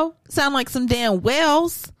I know, sound like some damn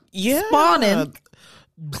whales Yeah. spawning.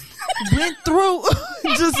 Went through,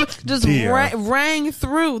 just Dear. rang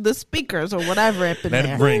through the speakers or whatever up in Let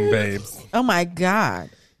there. it ring, babes. Oh my God.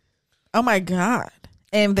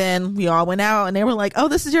 And then we all went out and they were like, "Oh,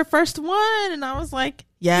 this is your first one." And I was like,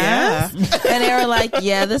 "Yes." Yeah. And they were like,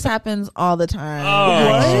 "Yeah, this happens all the time."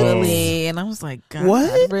 Oh. Actually. And I was like, God,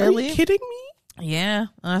 What? really? Are you kidding me? Yeah.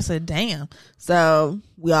 And I said, "Damn." So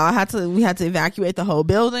we had to evacuate the whole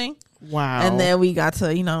building. Wow. And then we got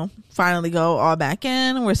to, finally go all back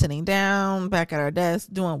in. We're sitting down back at our desk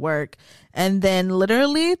doing work. And then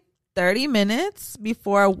literally 30 minutes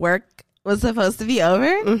before work was supposed to be over,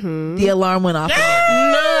 the alarm went off.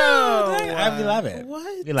 Again. no. We love it.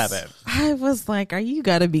 What? We love it. I was like, you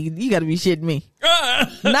gotta be shitting me.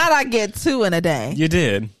 Not I get 2 in a day. You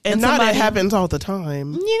did. And not it happens all the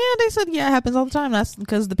time. They said, yeah, it happens all the time. That's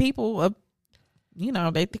because the people,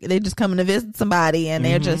 they just coming to visit somebody and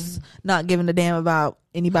they're just not giving a damn about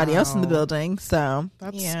anybody else in the building. So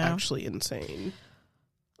That's yeah. actually insane.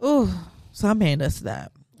 Ooh, so I'm paying us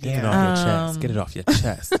that. Get it off your chest. Get it off your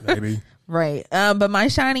chest, baby. Right. But my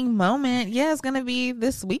shining moment, it's going to be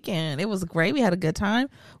this weekend. It was great. We had a good time.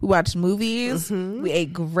 We watched movies. We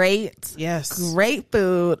ate great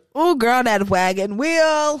food. Oh, girl, that wagon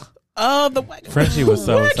wheel. Oh, the wagon. Frenchie was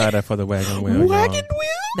so excited for the wagon wheel. Wagon y'all. wheel?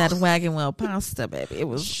 That wagon wheel pasta, baby. It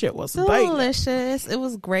was Shit was banging. delicious. It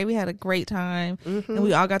was great. We had a great time. And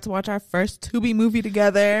we all got to watch our first Tubi movie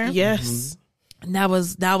together. Yes. And that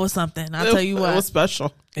was something. I'll tell you what. It was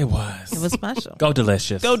special. It was. It was special. Go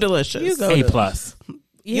delicious. Go delicious. You go A plus.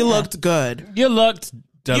 You looked good. You looked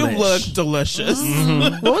delicious. You looked delicious.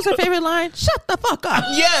 What was her favorite line? Shut the fuck up.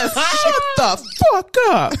 Yes. Shut the fuck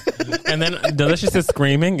up. And then delicious is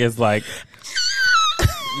screaming is like,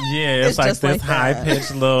 yeah, it's like just this like that. high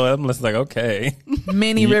pitched little. I'm just like, okay,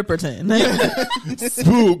 Minnie Ripperton.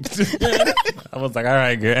 spooked. I was like, all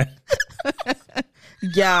right, good.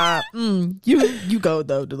 Yeah. You go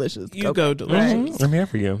though, delicious. You go delicious. I'm here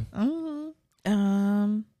for you. Yeah.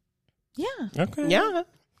 Okay. Yeah.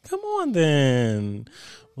 Come on then.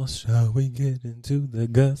 Well, shall we get into the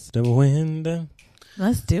gust of wind?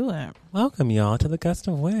 Let's do it. Welcome y'all to the Gust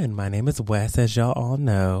of Wind. My name is Wes, as y'all all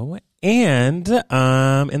know. And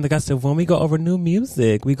in the Gust of Wind, we go over new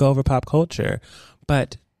music. We go over pop culture.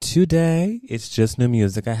 But today, it's just new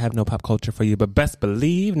music. I have no pop culture for you. But best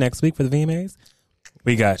believe next week for the VMAs,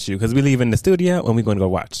 we got you. Because we leave in the studio and we're going to go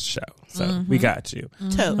watch the show. So we got you.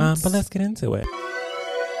 Totes. But let's get into it.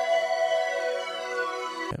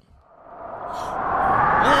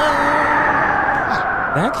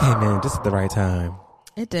 That came in just at the right time.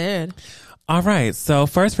 It did. All right. So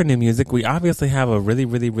first for new music, we obviously have a really,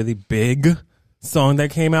 really, really big song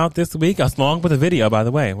that came out this week. A song with a video, by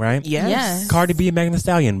the way, right? Yes. Cardi B, Megan Thee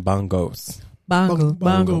Stallion, bongos. Bongo,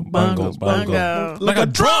 bongo, bongo, bongo. bongo. Like a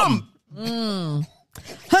drum.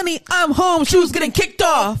 Honey, I'm home. Shoes getting kicked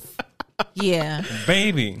off. Yeah.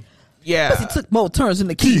 Baby. Yeah. He took more turns in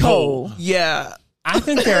the keyhole. Yeah. I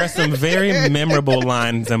think there are some very memorable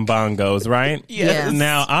lines in bongos, right? Yes.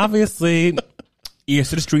 Now, obviously,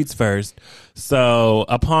 ears to the streets first. So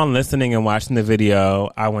upon listening and watching the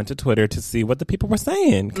video, I went to Twitter to see what the people were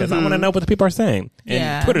saying because I want to know what the people are saying. And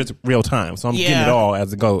Yeah. Twitter's real time, so I'm getting it all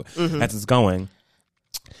as it's going.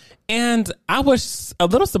 And I was a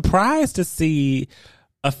little surprised to see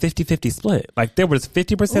a 50-50 split. Like there was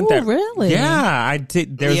 50% Ooh, that really? Yeah, I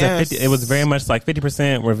did. There was Yes. 50. It was very much like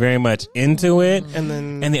 50% were very much into it, And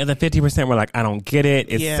then and the other 50% were like, I don't get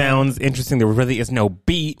it. It Yeah. sounds interesting. There really is no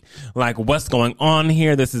beat. Like, what's going on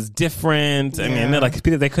here? This is different. I mean, they're like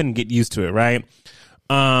they couldn't get used to it, right?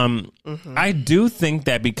 I do think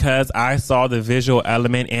that because I saw the visual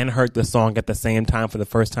element and heard the song at the same time for the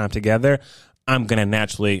first time together, I'm gonna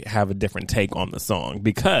naturally have a different take on the song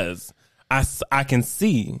because I can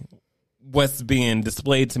see what's being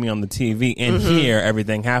displayed to me on the TV and hear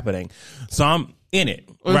everything happening. So I'm in it,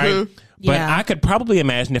 right? But Yeah. I could probably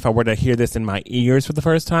imagine if I were to hear this in my ears for the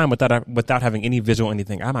first time without having any visual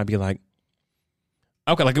anything, I might be like,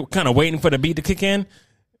 okay, like kind of waiting for the beat to kick in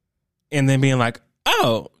and then being like,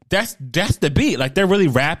 oh, that's the beat. Like they're really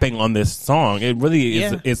rapping on this song. It really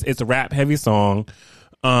is. Yeah. It's a rap heavy song.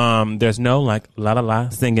 There's no like la la la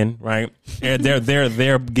singing, right?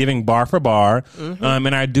 They're giving bar for bar.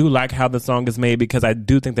 And I do like how the song is made because I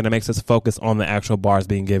do think that it makes us focus on the actual bars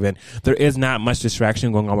being given. There is not much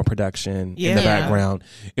distraction going on with production in the background.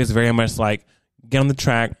 It's very much like get on the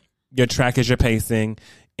track. Your track is your pacing.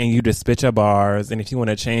 And you just spit your bars. And if you want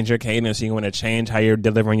to change your cadence, you want to change how you're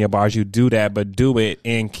delivering your bars, you do that, but do it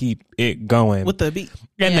and keep it going. With the beat.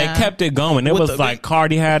 And they kept it going. It With was the like beat.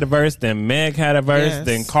 Cardi had a verse, then Meg had a verse, Yes.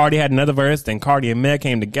 then Cardi had another verse, then Cardi and Meg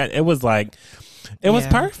came together. It was like, it was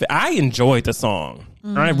perfect. I enjoyed the song.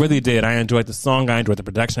 I really did. I enjoyed the song. I enjoyed the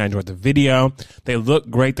production. I enjoyed the video. They look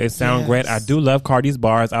great. They sound great. I do love Cardi's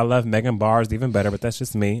bars. I love Megan bars even better, but that's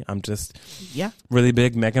just me. I'm just really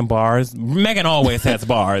big Megan bars. Megan always has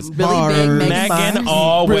bars. Really big Megan Megan bars.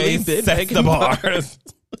 always Really big sets Megan the bars.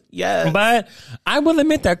 Yeah. But I will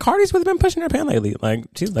admit that Cardi's really been pushing her pen lately. Like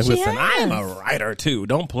she's like, She listen, I am a writer too.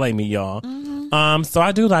 Don't play me, y'all. So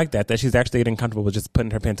I do like that she's actually getting comfortable with just putting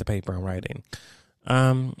her pen to paper and writing.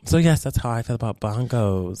 So yes, that's how I feel about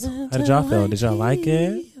bongos. How did y'all feel? Did y'all like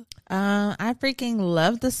it? I freaking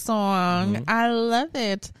love the song. I love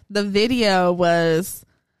it. The video was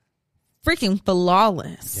freaking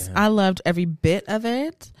flawless. Yeah. I loved every bit of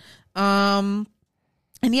it. And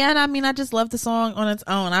I mean, I just love the song on its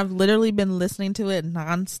own. I've literally been listening to it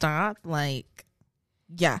nonstop. Like,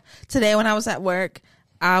 today when I was at work,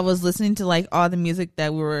 I was listening to like all the music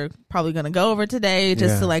that we were probably going to go over today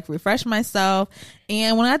just to like refresh myself.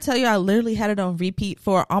 And when I tell you, I literally had it on repeat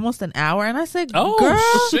for almost an hour. And I said, girl,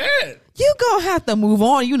 shit. you gonna have to move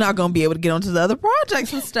on. You're not gonna be able to get onto the other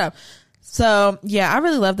projects and stuff. So I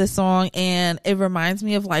really love this song, and it reminds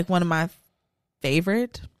me of like one of my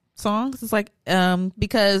favorite songs. It's like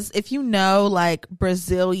because if you know like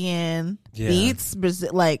Brazilian beats,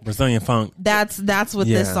 Brazilian funk. that's what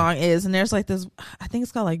this song is. And there's like this, I think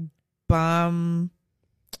it's called like Bomb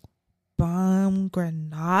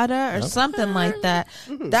Granada or something like that.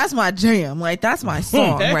 That's my jam. Like that's my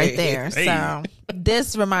song right there. So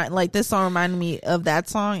this song reminded me of that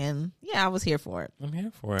song, and I was here for it. I'm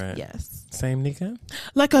here for it. Yes. Same, Nika?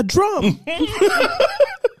 Like a drum.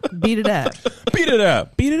 Beat it up. Beat it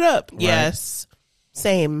up. Beat it up. Right. Yes.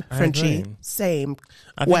 Same, I Frenchie. agree. Same.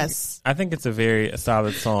 I think, Wes. I think it's a very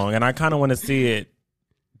solid song, and I kind of want to see it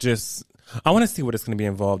I want to see what it's going to be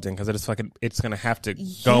involved in because it's going to have to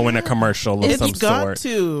go in a commercial of some It's got sort.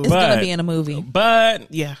 to. It's gonna be in a movie.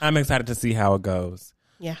 But Yeah. I'm excited to see how it goes.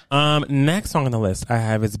 Yeah. Next song on the list I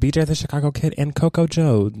have is BJ the Chicago Kid and Coco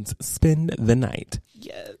Jones, Spend the Night.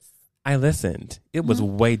 Yes. I listened. It was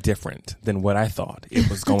way different than what I thought it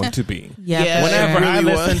was going to be. Yeah. Whenever It I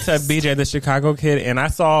really listened to BJ the Chicago Kid and I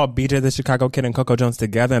saw BJ the Chicago Kid and Coco Jones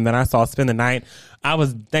together, and then I saw Spend the Night, I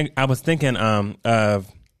was thinking of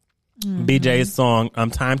BJ's song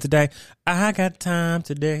Time Today. I got time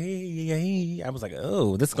today. I was like,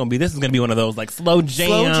 oh, this is gonna be one of those like slow jam.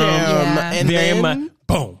 Yeah. And very then much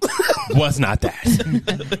boom. Was not that.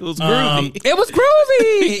 it was groovy. It was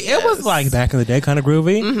groovy. It was like back in the day kind of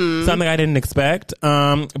groovy. Something I didn't expect.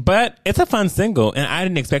 But it's a fun single, and I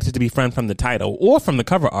didn't expect it to be fun from the title or from the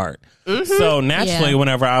cover art. So naturally,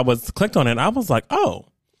 whenever I was clicked on it, I was like, oh,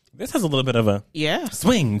 this has a little bit of a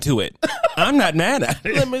swing to it. I'm not mad at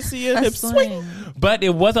it. Let me see your hip swing. But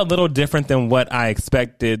it was a little different than what I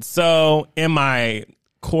expected. So in my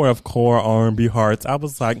core of core R&B hearts, I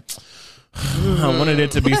was like, I wanted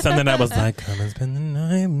it to be something that was like, come and spend the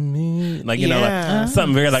night with me. Like, you know, like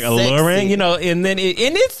something very like alluring, you know, and then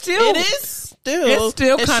it's still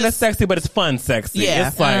kind of sexy, but it's fun sexy. Yeah.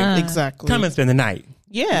 It's like, Exactly. come and spend the night.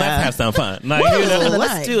 Yeah. Let's have some fun. Like, Woo, you know,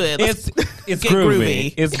 let's do it. It's get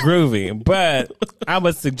groovy. groovy. It's groovy. But I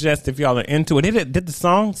would suggest if y'all are into it, did the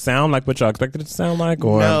song sound like what y'all expected it to sound like?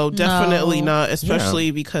 Or No, definitely No. not.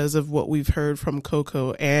 Especially because of what we've heard from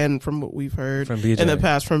Coco and from what we've heard From BJ. in the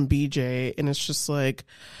past from BJ. And it's just like,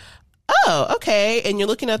 oh, okay. And you're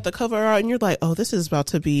looking at the cover art and you're like, oh, this is about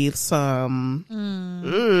to be some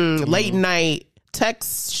late night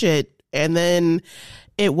text shit. And then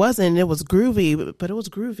it wasn't. It was groovy, but it was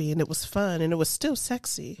groovy and it was fun and it was still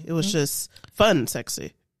sexy. It was just fun,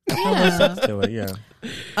 sexy. to it, yeah.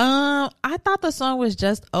 I thought the song was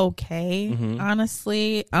just okay,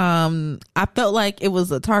 honestly. I felt like it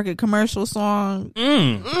was a Target commercial song.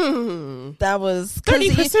 That was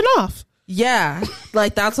 30% off. Yeah,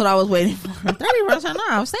 like that's what I was waiting for. 30%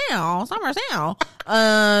 off sale, summer sale.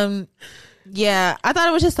 Yeah, I thought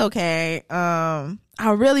it was just okay. I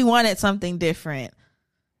really wanted something different,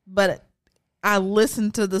 but I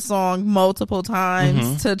listened to the song multiple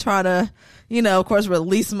times to try to, of course,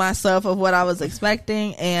 release myself of what I was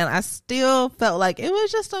expecting. And I still felt like it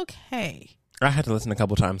was just okay. I had to listen a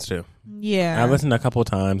couple times too. Yeah. I listened a couple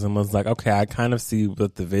times and was like, okay, I kind of see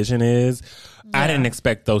what the vision is. I didn't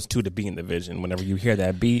expect those two to be in the vision whenever you hear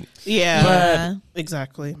that beat. Yeah.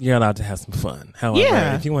 Exactly. You're allowed to have some fun.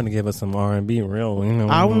 However, if you want to give us some R&B real,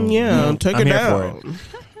 take it down. For it.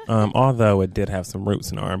 Although it did have some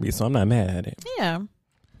roots in R&B, so I'm not mad at it. Yeah.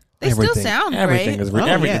 They still sound everything great. Is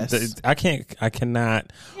everything. Yes. I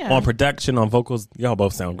cannot on production, on vocals, y'all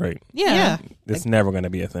both sound great. Yeah. It's never going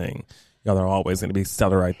to be a thing. Y'all are always going to be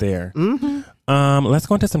stellar right there. Let's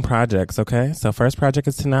go into some projects, okay? So first project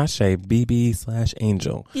is Tinashe,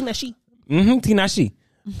 BB/Angel. Tinashe. Tinashe.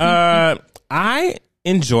 I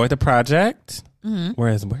enjoyed the project.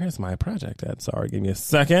 Where's my project at? Sorry, give me a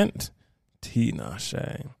second.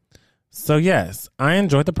 Tinashe. So yes, I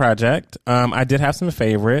enjoyed the project. I did have some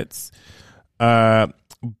favorites. But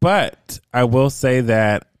I will say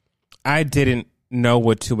that I didn't know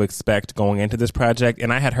what to expect going into this project,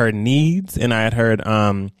 and I had heard Needs and I had heard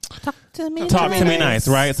Talk to Me Nice,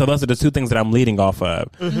 right? So those are the two things that I'm leading off of.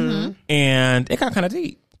 And it got kind of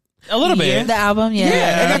deep. A little bit. The album, it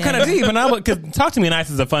got kind of deep. And because Talk to Me Nice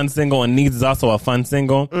is a fun single and Needs is also a fun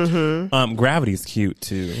single. Gravity's cute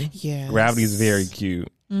too. Yeah, Gravity's very cute.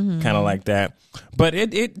 Kind of like that. But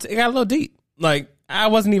it got a little deep. Like, I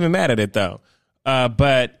wasn't even mad at it though.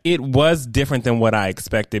 But it was different than what I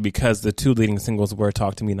expected because the two leading singles were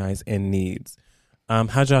Talk to Me Nice and Needs.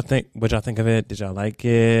 What'd y'all think of it? Did y'all like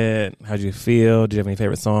it? How'd you feel? Did you have any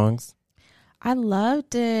favorite songs? I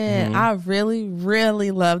loved it. I really,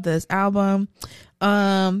 really loved this album.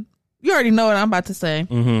 You already know what I'm about to say.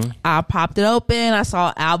 I popped it open. I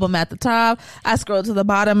saw album at the top. I scrolled to the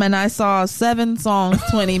bottom and I saw 7 songs,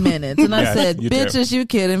 20 minutes. And I said, bitches, you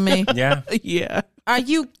kidding me? Yeah. Yeah. Are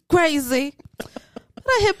you crazy? But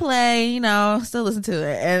I hit play, still listen to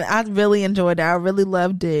it. And I really enjoyed it. I really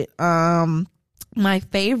loved it. My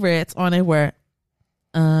favorites on it were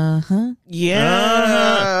and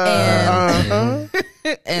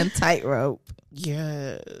Tightrope.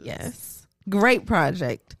 Yes. Great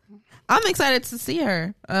project. I'm excited to see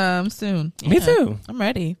her soon. Me too. I'm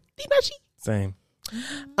ready. Same.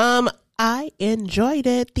 I enjoyed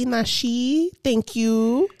it, Tinashe. Thank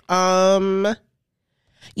you.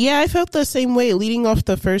 Yeah, I felt the same way. Leading off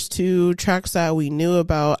the first 2 tracks that we knew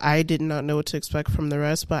about, I did not know what to expect from the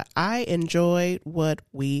rest, but I enjoyed what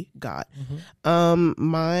we got.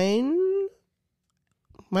 Mine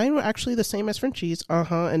were actually the same as Frenchie's,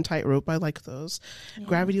 and Tightrope. I like those. Yes.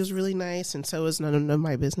 Gravity was really nice, and so is None of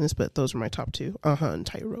My Business, but those were my top 2, and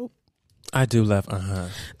Tightrope. I do love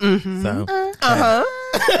So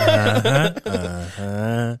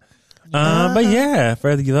but yeah,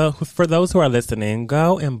 for those who are listening,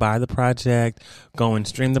 go and buy the project, go and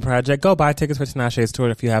stream the project, go buy tickets for Tinashe's tour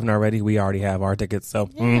if you haven't already. We already have our tickets, so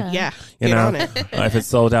get on it. If it's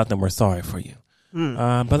sold out, then we're sorry for you.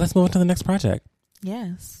 But let's move on to the next project.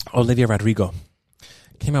 Yes, Olivia Rodrigo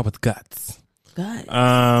came out with Guts.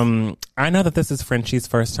 I know that this is Frenchie's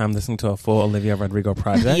first time listening to a full Olivia Rodrigo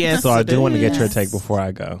project, so I do want to get your take before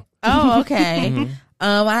I go. Oh, okay.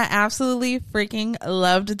 I absolutely freaking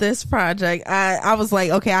loved this project. I was like,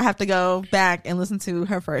 okay, I have to go back and listen to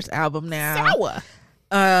her first album now.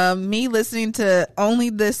 Me listening to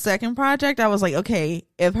only this second project, I was like, okay,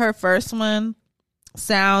 if her first one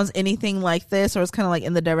sounds anything like this or it's kind of like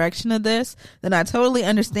in the direction of this, then I totally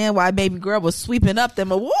understand why Baby Girl was sweeping up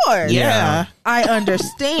them awards. Yeah. I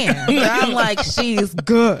understand. I'm like, she's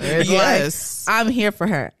good. Yes. Like, I'm here for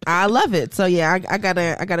her. I love it. So yeah, I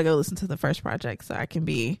gotta go listen to the first project so I can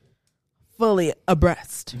be fully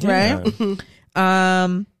abreast. Right?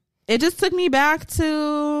 It just took me back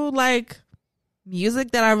to like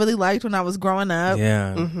music that I really liked when I was growing up.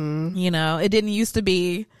 Yeah. It didn't used to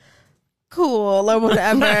be cool or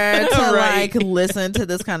whatever to like listen to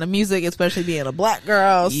this kind of music, especially being a black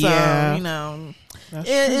girl. So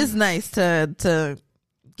it is nice to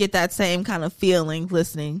get that same kind of feeling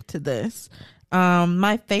listening to this.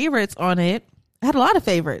 My favorites on it, I had a lot of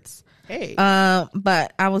favorites.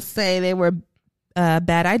 But I would say they were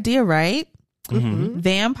Bad Idea, right?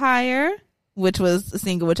 Vampire, which was a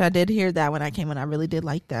single, which I did hear that when I came in. I really did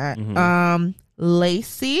like that.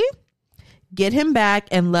 Lacey, Get Him Back,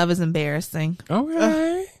 and Love Is Embarrassing.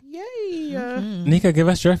 Okay. Yay. Nika, give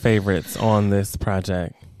us your favorites on this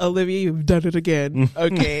project. Olivia, you've done it again.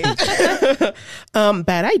 Okay.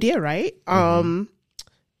 Bad Idea, right?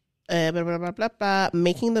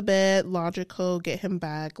 Making the Bed, Logical, Get Him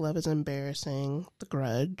Back, Love Is Embarrassing, The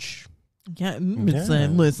Grudge. Yeah,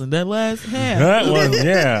 saying, listen, that last half. That was,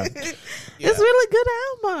 yeah. It's really good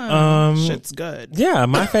album. Shit's good. Yeah,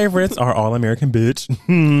 my favorites are All American Bitch.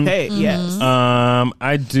 Hey, yes.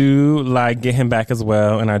 I do like Get Him Back as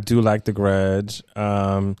well, and I do like The Grudge.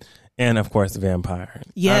 And of course, Vampire.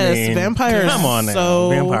 Yes, I mean, Vampire Come on now. so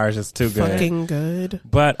Vampire is just too good. fucking good.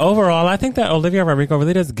 But overall, I think that Olivia Rodrigo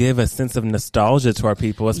really does give a sense of nostalgia to our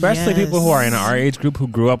people, especially people who are in our age group who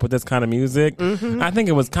grew up with this kind of music. I think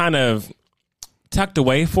it was kind of tucked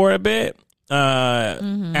away for a bit.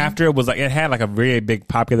 After it was like, it had like a very big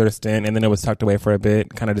popular stint, and then it was tucked away for a bit,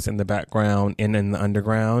 kind of just in the background and in the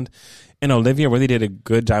underground. And Olivia really did a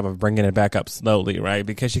good job of bringing it back up slowly, right?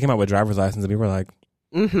 Because she came out with Driver's License, and we were like,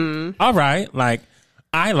 all right, like,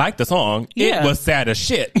 I like the song. Yeah. It was sad as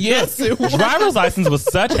shit. Yes, it was. Driver's License was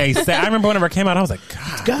such a sad. I remember whenever it came out, I was like,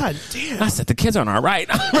 God damn. I said, the kids aren't all right.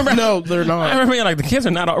 I remember, No, they're not. I remember being like, the kids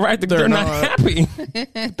are not all right. They're not not. happy.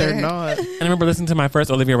 They're not. And I remember listening to my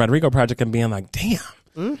first Olivia Rodrigo project and being like, damn,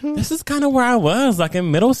 this is kind of where I was, like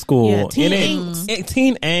in middle school. Yeah, teen And angst.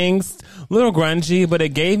 Teen angst, little grungy, but it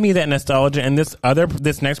gave me that nostalgia. And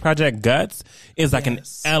this next project, Guts, is like an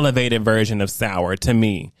elevated version of Sour to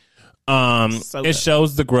me. So It good.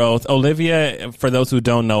 shows the growth. Olivia, for those who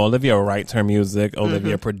don't know, Olivia writes her music.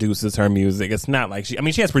 Olivia produces her music. It's not like she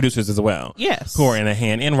has producers as well. Yes. Who are in a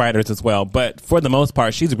hand, and writers as well. But for the most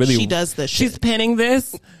part, she does this She's shit. penning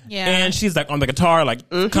this. Yeah. And she's like on the guitar, like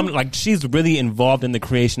like she's really involved in the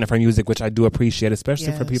creation of her music, which I do appreciate,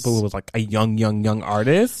 especially for people who was like a young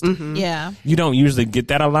artist. Yeah. You don't usually get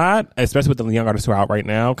that a lot, especially with the young artists who are out right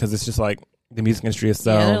now, because it's just like the music industry is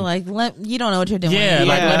so. Yeah, they're like, you don't know what you're doing. Yeah,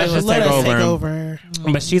 like, let us just let take us over.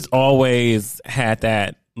 But she's always had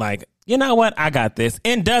that, like, you know what, I got this,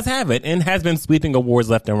 and does have it, and has been sweeping awards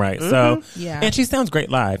left and right. So, Yeah. and she sounds great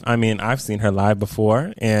live. I mean, I've seen her live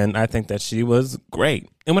before, and I think that she was great.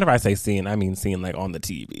 And whenever I say seeing, I mean seeing like on the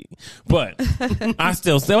TV. But I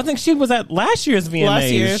think she was at last year's VMAs.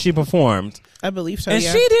 Last year. She performed, I believe so. and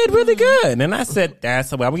yeah. she did really good. And I said,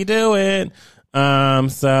 that's how we do it.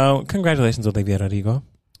 So congratulations, Olivia Rodrigo.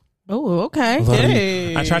 Oh, okay.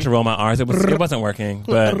 Hey. I tried to roll my R's. It wasn't working.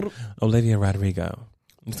 But Olivia Rodrigo.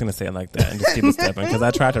 I'm just gonna say it like that and just keep it stepping, because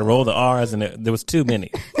I tried to roll the R's and there was too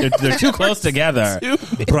many. They're too close together.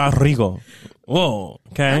 Rodrigo. Whoa.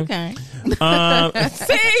 Okay. Okay.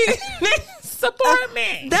 See, support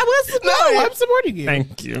me. That was No, I'm supporting you.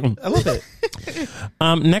 Thank you. I love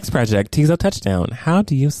it. Next project, Tizo Touchdown. How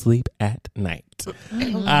do you sleep at night?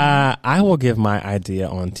 I will give my idea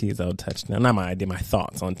on Tizo Touchdown. Not my idea, my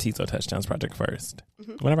thoughts on Tizo Touchdown's project first.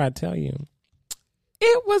 Whenever I tell you,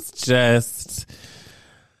 it was just,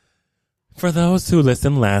 for those who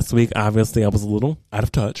listened last week, obviously I was a little out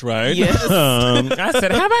of touch, right? Yes. I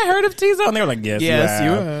said, have I heard of Tizo? And they were like, yes, Yes, you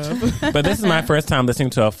you have. have. But this is my first time listening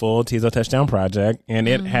to a full Tizo Touchdown project, and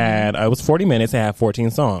it was 40 minutes. It had 14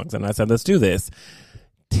 songs, and I said, let's do this.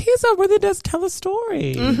 Tizo really does tell a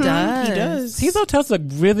story. He does. He does. Tizo tells a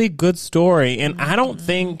really good story, and I don't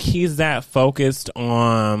think he's that focused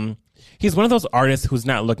on. He's one of those artists who's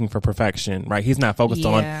not looking for perfection, right? He's not focused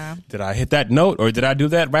Yeah. on, did I hit that note, or did I do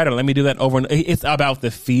that right, or let me do that over. And it's about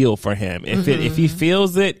the feel for him. If he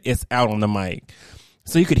feels it, it's out on the mic.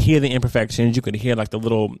 So you could hear the imperfections, you could hear like the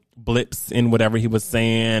little blips in whatever he was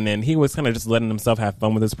saying, and he was kind of just letting himself have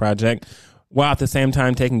fun with this project, while at the same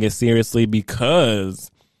time taking it seriously, because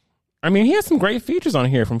I mean, he has some great features on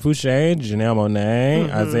here from Fouché, Janelle Monáe,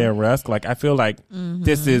 Isaiah Rusk. Like, I feel like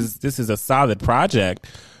this is a solid project,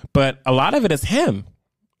 but a lot of it is him.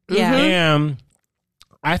 Yeah. And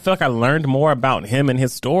I feel like I learned more about him and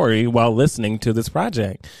his story while listening to this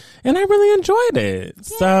project, and I really enjoyed it.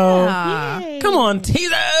 So, come on,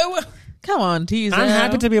 Tizo. Come on, Tizo. I'm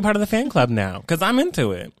happy to be a part of the fan club now because I'm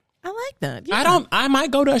into it. I like that. Yeah. I might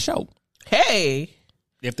go to a show Hey.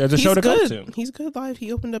 if there's a show to good. go to. He's good live.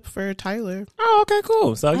 He opened up for Tyler. Oh, okay,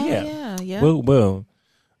 cool. So Yeah. Woo woo.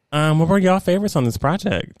 What were y'all favorites on this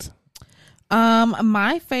project?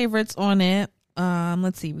 My favorites on it.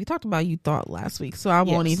 Let's see. We talked about You Thought last week, so I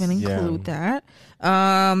won't even include that.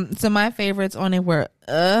 So my favorites on it were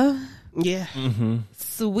Yeah.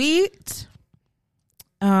 Sweet,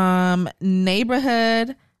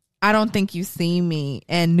 Neighborhood, I Don't Think You See Me,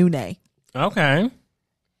 and Nune. Okay.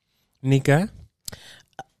 Nika?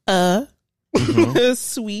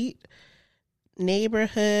 Sweet.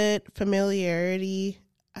 Neighborhood. Familiarity.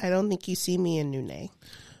 I Don't Think You See Me in Nune.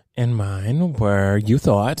 And mine were You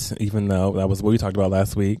Thought, even though that was what we talked about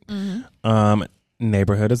last week.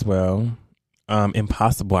 Neighborhood as well.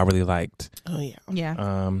 Impossible, I really liked. Oh, yeah.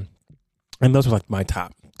 Yeah. And those were like my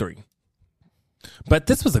top three. But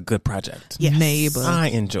this was a good project. Yes. Neighbor. I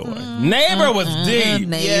enjoyed. Neighbor was deep.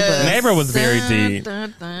 Neighbor. Neighbor was very deep.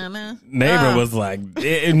 Neighbor was like,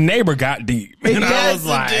 Neighbor got deep. And I was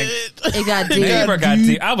like, It got deep. Neighbor got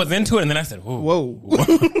deep. I was into it, and then I said, whoa.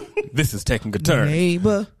 This is taking a turn.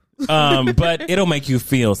 Neighbor. But it'll make you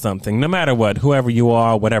feel something, no matter what, whoever you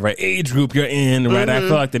are, whatever age group you're in, right? I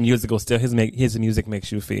feel like the music will still, his music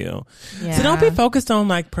makes you feel. Yeah. So don't be focused on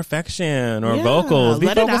like perfection or vocals. Be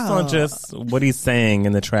let it focused on out. just what he's saying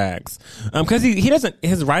in the tracks. Cause he doesn't,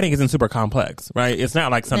 his writing isn't super complex, right? It's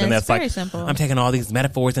not like something Yeah, that's it's very like, simple. I'm taking all these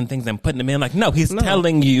metaphors and things and putting them in. Like, no, he's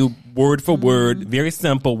telling you word for word, very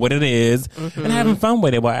simple, what it is, and having fun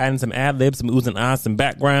with it while adding some ad libs, some oohs and ahs, some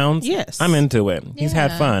backgrounds. Yes. I'm into it. He's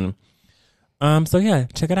had Yeah. fun. So yeah,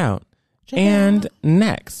 check it out.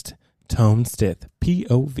 Next, Tone Stith,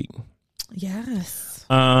 POV. Yes.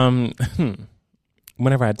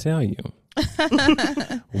 Whenever I tell you,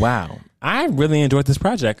 wow, I really enjoyed this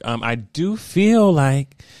project. I do feel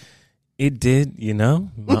like it did,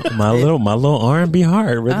 my little R&B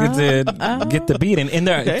heart really did get the beat. And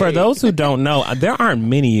there, for those who don't know, there aren't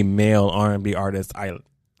many male R&B artists I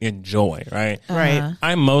enjoy, right? Right.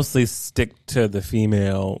 I mostly stick to the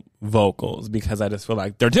female vocals because I just feel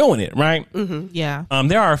like they're doing it, right? Yeah.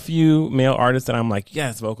 There are a few male artists that I'm like,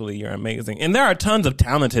 yes, vocally you're amazing, and there are tons of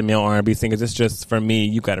talented male R&B singers. It's just for me,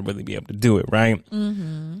 you got to really be able to do it, right?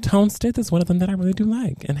 Tone Stith is one of them that I really do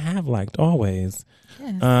like and have liked always.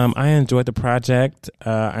 Yes. I enjoyed the project.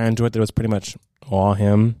 I enjoyed that it was pretty much all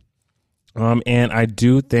him, and I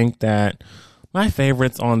do think that my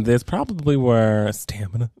favorites on this probably were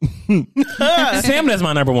Stamina. Stamina is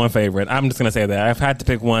my number one favorite. I'm just going to say that. I've had to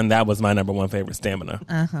pick one. That was my number one favorite,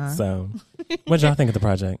 Stamina. So, what did y'all think of the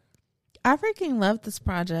project? I freaking love this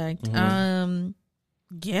project.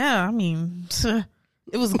 Yeah, I mean,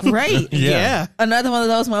 it was great. Yeah. Another one of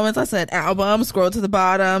those moments I said, album, scroll to the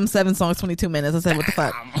bottom, 7 songs, 22 minutes. I said, what the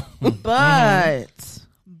fuck?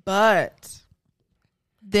 But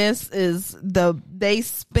they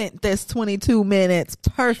spent this 22 minutes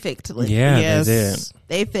perfectly. Yeah, Yes. they did.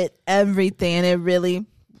 They fit everything. It really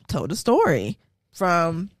told a story.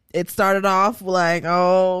 From it started off like,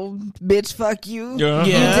 oh, bitch, fuck you. Yeah.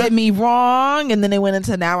 Yeah. You did me wrong, and then they went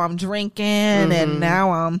into now I'm drinking, and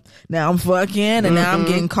now I'm fucking, and now I'm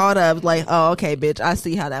getting caught up. Like, oh, okay, bitch, I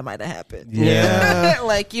see how that might have happened. Yeah.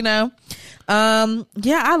 Like, yeah,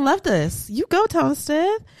 I love this. You go, Tone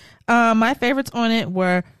Stith. My favorites on it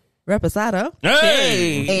were Reposado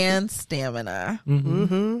Hey! and Stamina.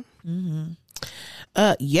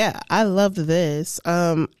 Yeah, I loved this.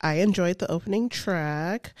 I enjoyed the opening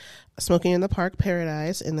track, Smoking in the Park,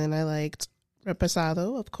 Paradise, and then I liked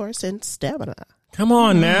Reposado, of course, and Stamina. Come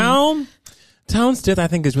on now. Tone Stith, I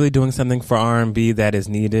think, is really doing something for R&B that is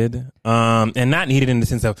needed, and not needed in the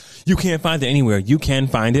sense of you can't find it anywhere. You can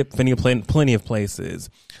find it plenty of places.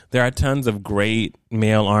 There are tons of great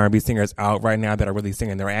male R&B singers out right now that are really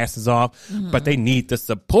singing their asses off, but they need the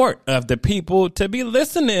support of the people to be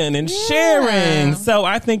listening and sharing. So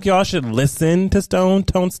I think y'all should listen to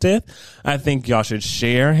Tone Stith. I think y'all should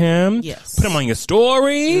share him. Yes. Put him on your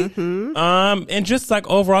story. And just like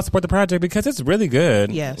overall support the project because it's really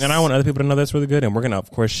good. Yes. And I want other people to know that's really good. And we're going to,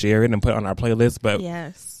 of course, share it and put it on our playlist. But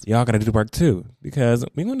Yes. y'all got to do the work too because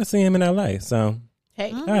we want to see him in LA. So, Hey.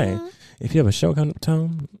 hey, if you have a show coming up,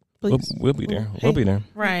 Tone, we'll be there. We'll be there.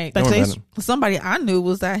 Right. Don't worry about Backstage? it. Somebody I knew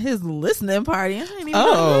was at his listening party. I didn't even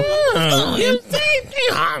Oh.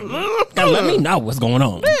 Gotta let me know what's going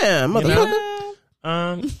on. Yeah,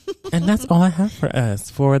 motherfucker. And that's all I have for us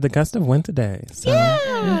for the Gust of Wind today. So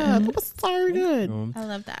Yeah, that was so good. I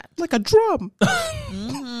love that. Like a drum.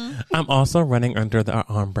 I'm also running under the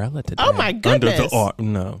umbrella today. Oh, my goodness.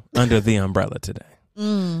 Under the umbrella today.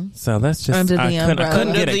 So let's just Under the I couldn't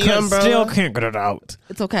umbrella. get it. Under the umbrella. Still can't get it out.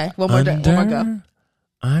 It's okay. One more go.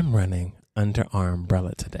 I'm running under our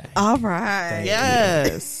umbrella today. All right.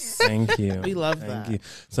 Yes. Thank you. We love Thank that. you.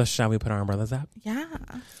 So shall we put our umbrellas up? Yeah.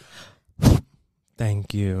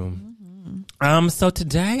 Thank you. So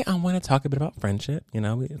today I want to talk a bit about friendship.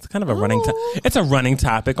 It's kind of a it's a running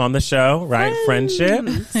topic on the show, right? Friendship.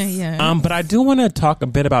 Yeah. But I do want to talk a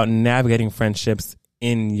bit about navigating friendships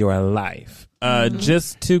in your life.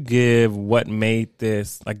 Just to give what made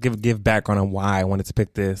this, like give background on why I wanted to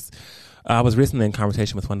pick this. I was recently in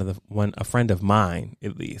conversation with a friend of mine,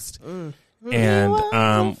 at least. And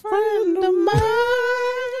friend of mine.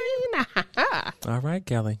 all right,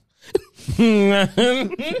 Kelly.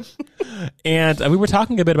 And we were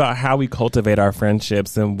talking a bit about how we cultivate our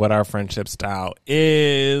friendships and what our friendship style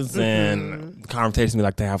is and conversations we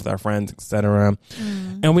like to have with our friends, etc.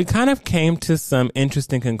 And we kind of came to some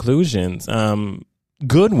interesting conclusions.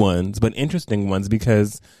 good ones, but interesting ones,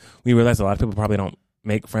 because we realize a lot of people probably don't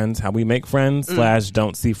make friends how we make friends /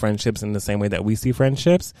 don't see friendships in the same way that we see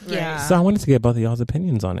friendships. Yeah. So I wanted to get both of y'all's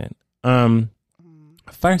opinions on it.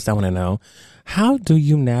 First, I want to know, how do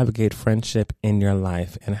you navigate friendship in your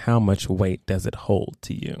life, and how much weight does it hold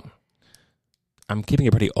to you? I'm keeping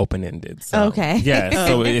it pretty open-ended. So, okay. Yeah,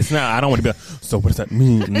 so it's not, I don't want to be like, so what does that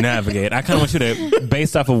mean, navigate? I kind of want you to,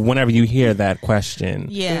 based off of whenever you hear that question,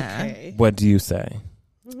 Okay. what do you say?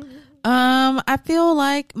 I feel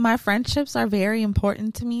like my friendships are very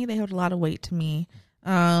important to me. They hold a lot of weight to me.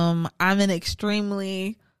 I'm an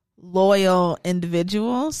extremely loyal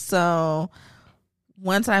individual. So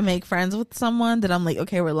once I make friends with someone, then I'm like,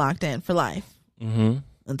 okay, we're locked in for life. Mm-hmm.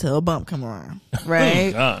 Until a bump come around,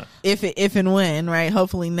 right? If and when, right?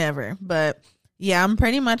 Hopefully never. But yeah, I'm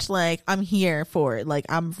pretty much like, I'm here for it. Like,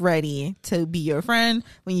 I'm ready to be your friend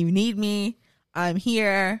when you need me. I'm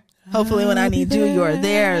here. Hopefully when I need you, you're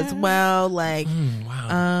there as well. Like,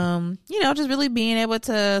 Wow. just really being able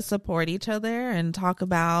to support each other and talk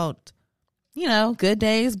about, good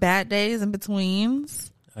days, bad days, in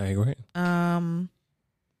betweens. I agree.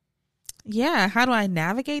 Yeah, how do I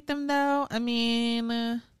navigate them though? I mean,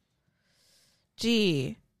 I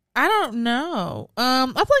don't know. I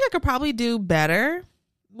feel like I could probably do better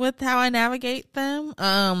with how I navigate them.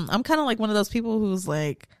 I'm kind of like one of those people who's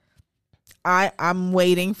like, I'm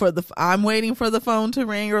waiting for the phone to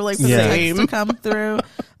ring or like for the text to come through.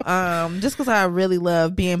 Just because I really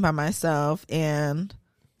love being by myself, and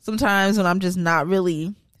sometimes when I'm just not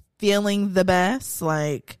really feeling the best,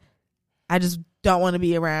 like I just don't want to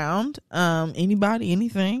be around anybody,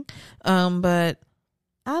 anything. But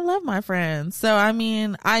I love my friends. So, I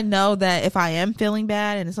mean, I know that if I am feeling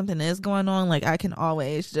bad and something is going on, like I can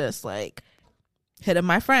always just like hit up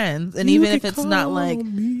my friends. And even if it's not like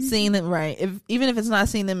seeing them, right. Even if it's not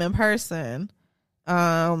seeing them in person,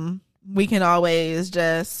 we can always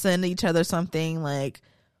just send each other something like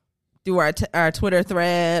through our Twitter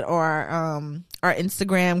thread or our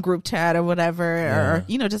Instagram group chat or whatever, or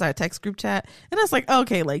just our text group chat, and it's like,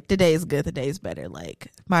 okay, like the day is good, the day is better.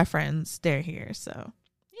 Like my friends, they're here, so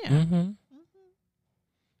yeah. Mm-hmm.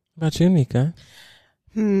 About you, Nika?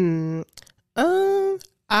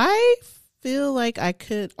 I feel like I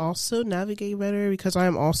could also navigate better because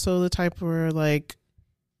I'm also the type where like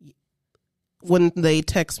when they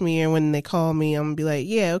text me or when they call me, I'm gonna be like,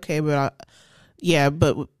 yeah, okay, but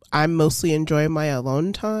I mostly enjoy my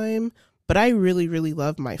alone time. But I really, really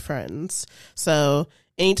love my friends. So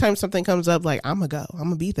anytime something comes up, like I'm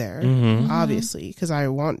gonna be there, obviously, because I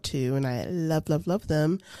want to, and I love, love, love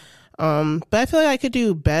them. But I feel like I could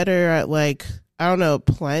do better at like, I don't know,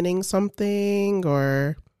 planning something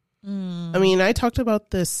or, I mean, I talked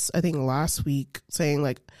about this, I think last week, saying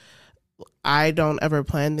like, I don't ever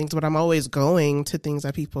plan things, but I'm always going to things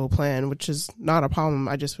that people plan, which is not a problem.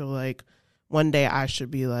 I just feel like one day I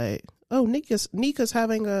should be like, oh, Nika's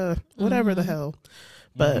having a whatever the hell.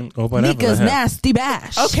 But Nika's nasty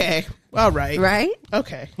bash. Okay. All right. Right?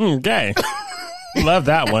 Okay. Okay. Love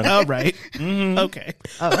that one. All right. Okay.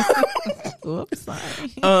 Whoops,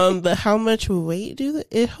 sorry. But how much weight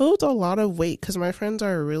it holds a lot of weight because my friends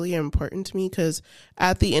are really important to me because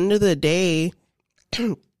at the end of the day,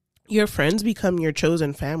 your friends become your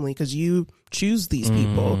chosen family because you choose these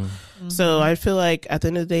people. So I feel like at the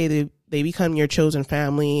end of the day, they become your chosen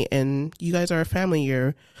family, and you guys are a family.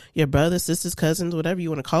 You're brothers, sisters, cousins, whatever you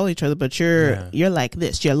want to call each other, but you're like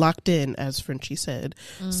this. You're locked in, as Frenchie said.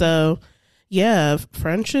 So yeah,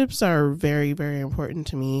 friendships are very, very important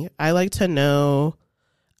to me. I like to know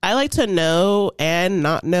and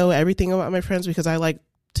not know everything about my friends because I like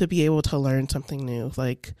to be able to learn something new.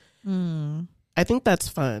 Like, I think that's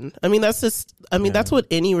fun. I mean, that's what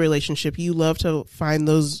any relationship, you love to find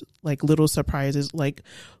those like little surprises. Like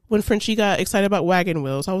when Frenchie got excited about wagon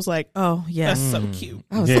wheels, I was like, oh yeah, that's so cute.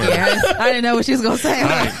 I was scared. I didn't know what she was going to say.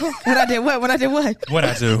 When I did what? When I did what? What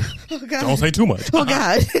I do? Oh, God. Don't say too much. Oh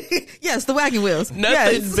God. Yes, the wagon wheels.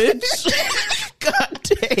 Nothing, bitch. God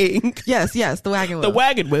dang. Yes, the wagon wheels. The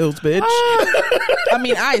wagon wheels, bitch. I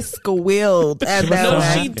mean, I squealed at that. No,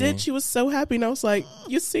 happy. she did. She was so happy, and I was like,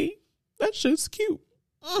 you see, that shit's cute.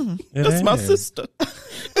 It That's my is. sister.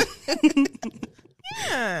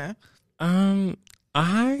 Yeah.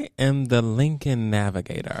 I am the Lincoln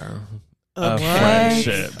Navigator of Okay.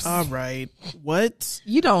 friendships. All right. What?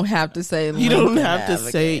 You don't have to say. You don't have to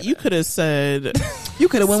say. You could have said. You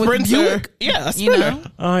could have went with Sprinter. Buick. Yeah, You Sprinter. know.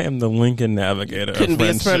 I am the Lincoln Navigator. Couldn't of be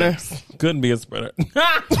a sprinter. friendships. Couldn't be a sprinter.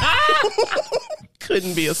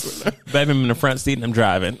 Couldn't be a swimmer. Baby, I'm in the front seat and I'm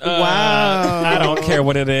driving. Wow. I don't care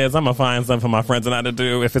what it is. I'm going to find something for my friends and I to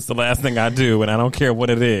do if it's the last thing I do, and I don't care what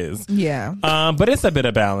it is. Yeah. But it's a bit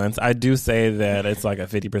of balance. I do say that it's like a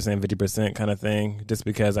 50% kind of thing, just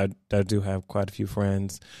because I do have quite a few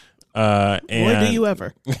friends. And Boy, do you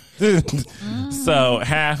ever. So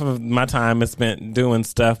half of my time is spent doing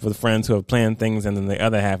stuff with friends who have planned things, and then the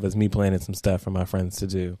other half is me planning some stuff for my friends to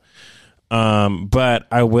do. But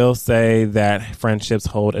I will say that friendships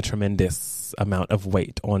hold a tremendous amount of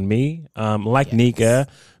weight on me. Like Nika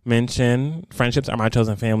mentioned, friendships are my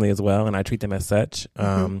chosen family as well, and I treat them as such.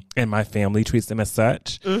 And my family treats them as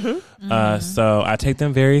such. So I take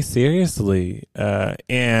them very seriously.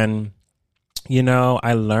 And, you know,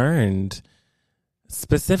 I learned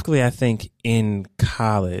specifically, I think, in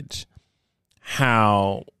college,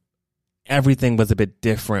 how everything was a bit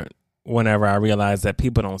different whenever I realized that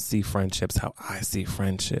people don't see friendships how I see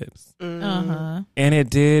friendships. And it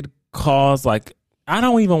did cause, like, I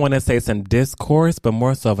don't even want to say some discourse, but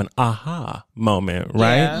more so of an aha moment,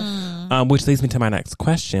 right? Which leads me to my next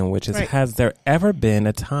question, which is, has there ever been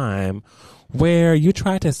a time where you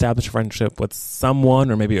tried to establish a friendship with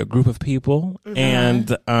someone or maybe a group of people and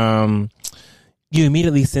you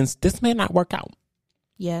immediately sense this may not work out?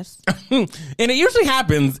 Yes. And it usually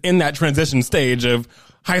happens in that transition stage of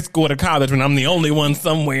high school to college when I'm the only one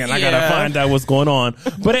somewhere and I gotta find out what's going on.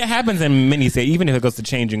 But it happens in many stages, even if it goes to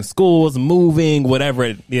changing schools, moving, whatever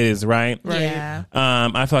it is, right? Yeah.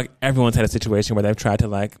 I feel like everyone's had a situation where they've tried to,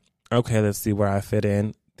 like, okay, let's see where I fit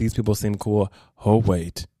in. These people seem cool. Oh,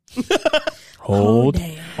 wait. Hold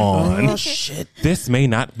on. Oh, shit. This may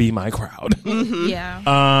not be my crowd. Yeah.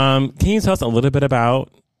 Can you tell us a little bit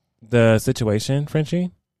about the situation,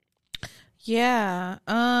 Frenchie? Yeah.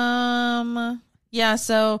 Yeah,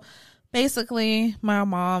 so basically my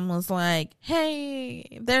mom was like,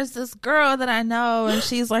 hey, there's this girl that I know and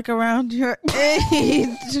she's like around your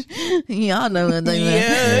age. Y'all know what they mean.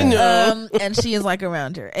 Yeah, I know. And she is like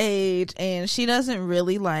around your age and she doesn't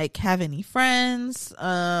really like have any friends.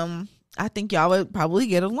 I think y'all would probably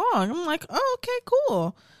get along. I'm like, oh, okay,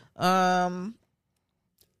 cool. I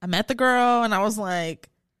met the girl and I was like,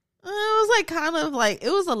 it was like kind of like, it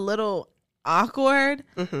was a little awkward,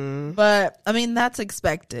 but I mean, that's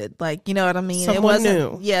expected. Like, you know what I mean? Someone it wasn't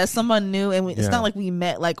new. Yeah, someone new. And it's not like we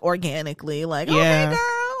met like organically, like, oh, hey, girl,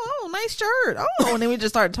 oh, nice shirt. Oh, and then we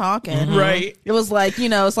just started talking. Right. It was like, you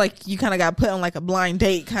know, it's like you kind of got put on like a blind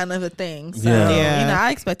date kind of a thing. So, Yeah. you know, I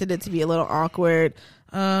expected it to be a little awkward.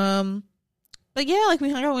 But yeah, like we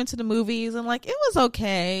hung out, went to the movies and like, it was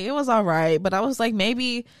okay. It was all right. But I was like,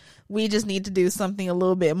 maybe we just need to do something a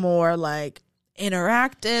little bit more like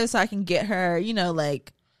interactive so I can get her, you know,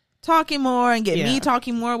 like talking more and get me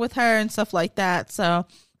talking more with her and stuff like that. So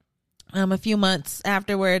a few months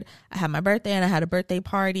afterward, I had my birthday and I had a birthday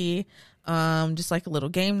party, just like a little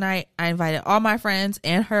game night. I invited all my friends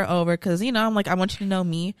and her over because, you know, I'm like, I want you to know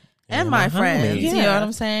me and my friends. homies. You know what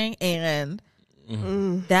I'm saying? And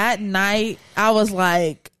that night I was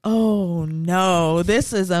like, oh no,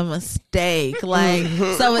 this is a mistake. Like,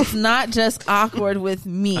 so it's not just awkward with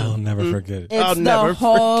me. I'll never forget it. It's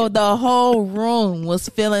the whole room was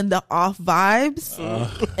feeling the off vibes.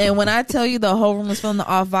 And when I tell you the whole room was feeling the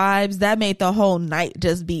off vibes, that made the whole night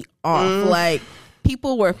just be off. Like,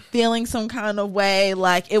 people were feeling some kind of way.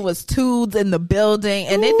 Like, it was tubes in the building,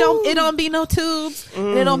 and it don't be no tubes.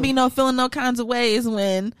 And it don't be no feeling no kinds of ways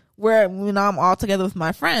when I'm all together with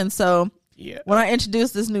my friends. So when I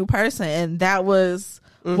introduced this new person and that was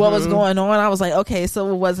what was going on, I was like, okay,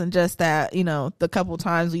 so it wasn't just that, you know, the couple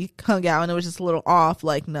times we hung out and it was just a little off.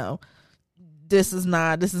 Like, no, this is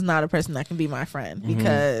not a person that can be my friend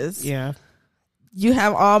because you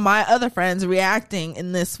have all my other friends reacting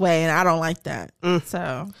in this way and I don't like that.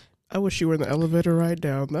 So I wish you were in the elevator right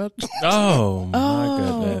down. That Oh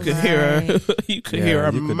my goodness. you could hear her. You could hear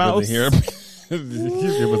a you could mouse. really hear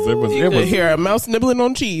You could hear a mouse nibbling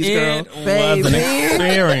on cheese, girl. It was an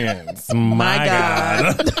experience. My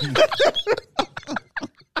God.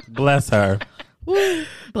 Bless her.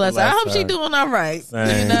 bless her. I hope she doing all right.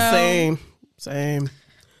 Same. You know? Same.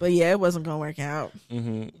 But yeah, it wasn't gonna work out.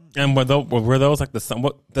 And were those like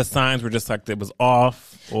the signs were just like it was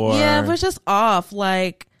off, or Yeah, it was just off.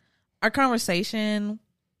 Like, our conversation,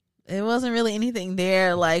 it wasn't really anything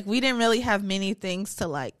there. Like, we didn't really have many things to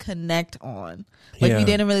like connect on. Like, we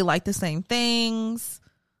didn't really like the same things.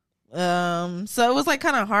 So it was like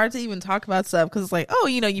kind of hard to even talk about stuff because it's like, oh,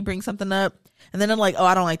 you know, you bring something up and then I'm like, oh,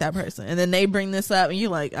 I don't like that person, and then they bring this up and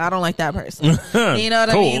you're like, I don't like that person. You know what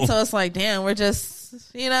I mean? So it's like, damn, we're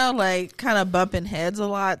just, you know, like kind of bumping heads a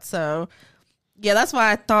lot. So Yeah, that's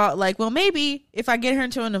why I thought, like, well, maybe if I get her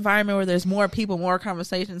into an environment where there's more people, more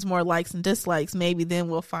conversations, more likes and dislikes, maybe then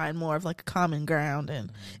we'll find more of like a common ground.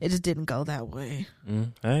 And it just didn't go that way.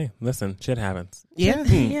 Hey, listen, shit happens. Yeah.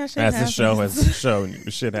 Yeah, shit As happens. the show has shown you,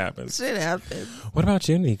 shit happens. Shit happens. What about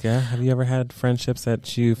you, Nika? Have you ever had friendships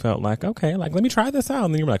that you felt like, okay, like, let me try this out?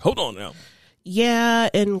 And then you were like, hold on now. Yeah,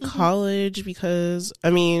 in college, because I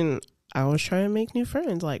mean, I was trying to make new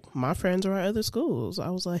friends. Like, my friends were at other schools. I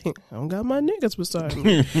was like, I don't got my niggas beside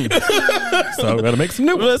me. So I gotta make some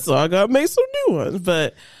new ones. So I gotta make some new ones.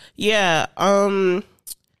 But yeah, I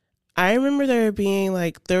remember there being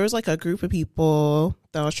like, there was like a group of people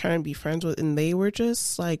that I was trying to be friends with, and they were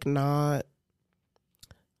just like not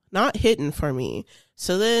hitting for me.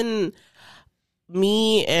 So then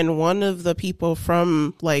me and one of the people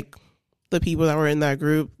from like the people that were in that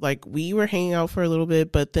group, like, we were hanging out for a little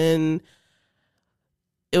bit, but then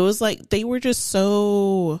it was like they were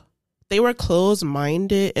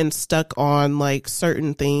closed-minded and stuck on like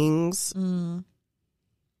certain things.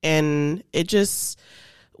 And it just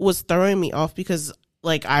was throwing me off because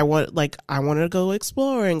like I wanted to go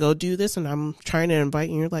explore and go do this, and I'm trying to invite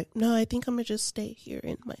you, and you're like, no, I think I'm gonna just stay here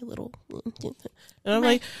in my little, and I'm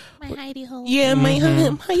like, my hidey hole. yeah, my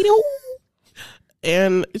hidey hole.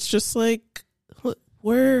 And it's just like,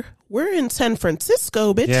 we're in San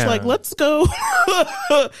Francisco, bitch. Yeah. Like, let's go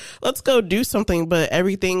do something. But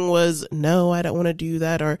everything was, no, I don't want to do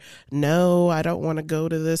that, or no, I don't want to go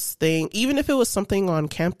to this thing. Even if it was something on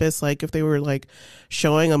campus, like if they were like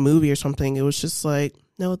showing a movie or something, it was just like,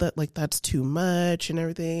 no, that's too much and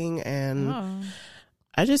everything. And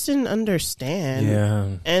I just didn't understand.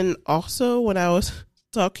 Yeah. And also when I was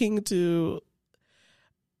talking to,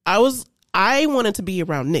 I wanted to be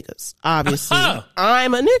around niggas, obviously.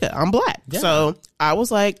 I'm a nigga. I'm black. Yeah. So I was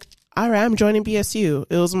like, all right, I'm joining BSU.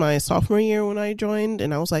 It was my sophomore year when I joined,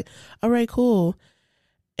 and I was like, all right, cool.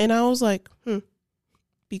 And I was like,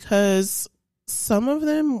 because some of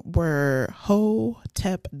them were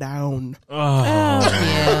ho-tep down. Oh.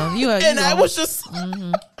 Yeah. And I was just...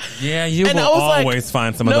 Yeah, you And will I was like, always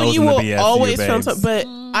find some of no, those you in the will BSU, always babes. find some, but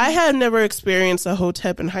I had never experienced a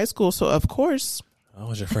ho-tep in high school, so of course... That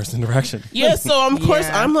was your first interaction. Yeah, so of course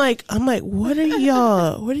Yeah. I'm like, what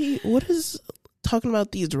is talking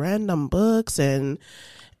about these random books, and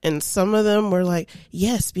some of them were like,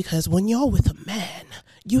 yes, because when y'all with a man,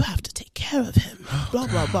 you have to take care of him, blah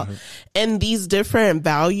blah blah, and these different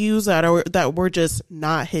values that were just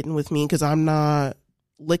not hitting with me because I'm not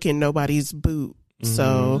licking nobody's boot.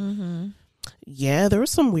 So yeah, there were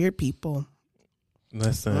some weird people.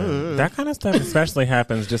 Listen, that kind of stuff especially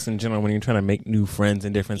happens just in general when you're trying to make new friends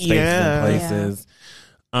in different spaces and places.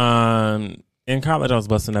 In college, I was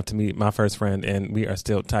blessed enough to meet my first friend, and we are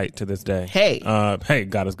still tight to this day. Hey,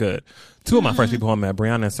 God is good. Two of my first people I met,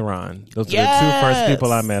 Brianna and Saran. Those are the two first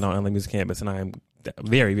people I met on LA Music Campus, and I am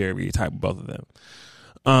very, very, very tight with both of them.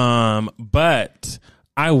 But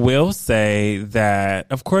I will say that,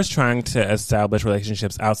 of course, trying to establish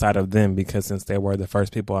relationships outside of them, because since they were the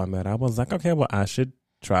first people I met, I was like, okay, well, I should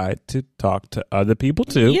try to talk to other people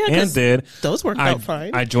too. Yeah, and did. Those worked out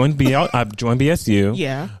fine. I joined BSU.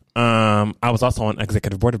 Yeah. I was also on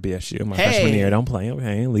executive board of BSU my freshman year. Don't play,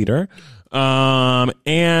 okay, leader.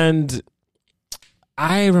 And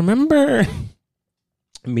I remember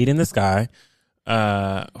meeting this guy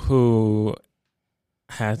who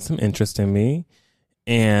had some interest in me,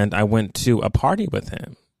 and I went to a party with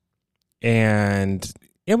him, and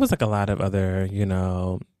it was like a lot of other,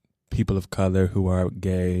 people of color who are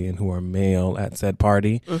gay and who are male at said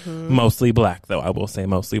party. Mostly black, though. I will say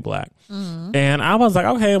mostly black. And I was like,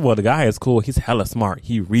 okay, well, the guy is cool. He's hella smart.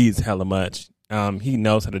 He reads hella much. He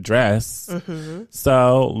knows how to dress.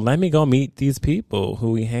 So let me go meet these people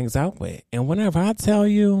who he hangs out with. And whenever I tell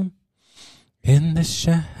you, in the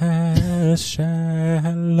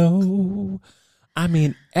shallow, I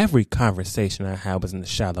mean, every conversation I had was in the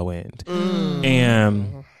shallow end.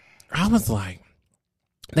 And I was like,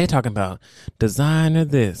 they talking about designer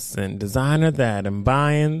this and designer that and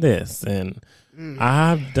buying this, and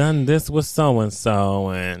I've done this with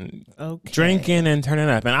so-and-so, and drinking and turning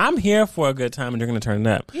up. And I'm here for a good time and drinking and turning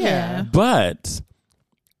up. Yeah. But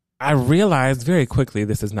I realized very quickly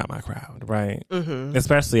this is not my crowd, right?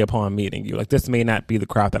 Especially upon meeting you. Like, this may not be the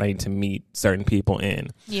crowd that I need to meet certain people in.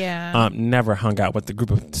 Yeah. Never hung out with the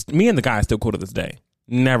group of... Me and the guy are still cool to this day.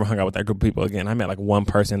 Never hung out with that group of people again. I met like one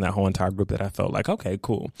person in that whole entire group that I felt like, okay,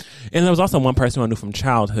 cool. And there was also one person who I knew from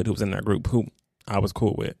childhood who was in that group who I was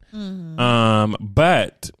cool with.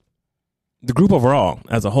 But the group overall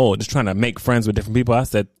as a whole, just trying to make friends with different people. I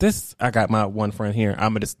said, I got my one friend here.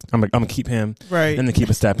 I'm gonna keep him, right, and then keep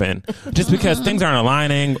a step in, just because things aren't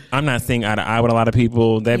aligning. I'm not seeing eye to eye with a lot of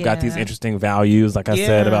people. They've got these interesting values, like I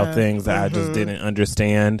said, about things that I just didn't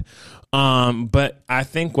understand. But I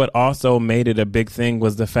think what also made it a big thing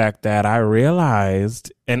was the fact that I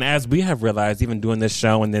realized, and as we have realized, even doing this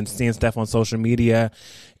show and then seeing stuff on social media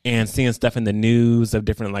and seeing stuff in the news of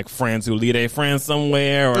different like friends who lead a friend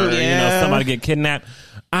somewhere, or somebody get kidnapped,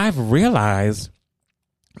 I've realized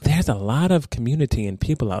there's a lot of community and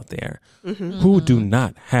people out there who do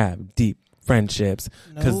not have deep friendships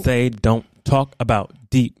because they don't talk about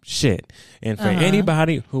deep shit. And for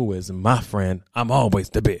anybody who is my friend, I'm always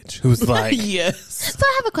the bitch who's like, yes. So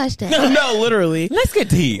I have a question. No, literally. Let's get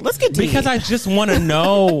deep. Let's get deep. Because I just want to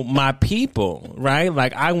know my people, right?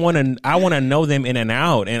 Like I want to know them in and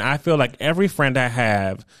out. And I feel like every friend I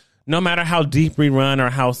have, no matter how deep we run or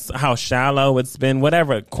how shallow it's been,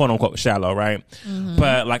 whatever, quote unquote shallow, right?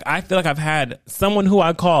 But like I feel like I've had someone who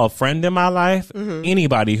I call a friend in my life,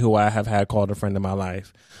 anybody who I have had called a friend in my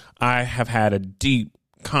life, I have had a deep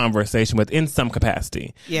conversation with in some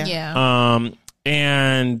capacity. Yeah.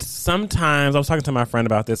 And sometimes I was talking to my friend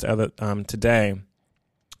about this today,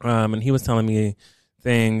 and he was telling me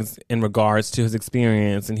things in regards to his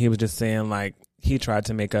experience, and he was just saying like he tried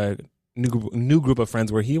to make a new group of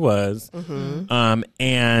friends where he was,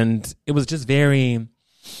 and it was just very.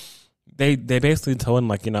 They basically told him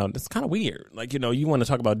like, it's kind of weird. Like, you want to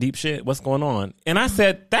talk about deep shit? What's going on? And I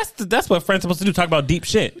said, that's what friends are supposed to do, talk about deep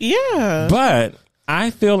shit. Yeah. But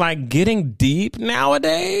I feel like getting deep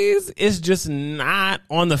nowadays is just not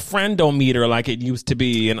on the friendometer like it used to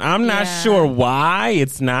be. And I'm not sure why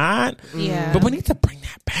it's not. Yeah. But we need to bring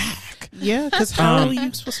that back. Yeah, because how are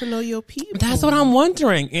you supposed to know your people? That's what I'm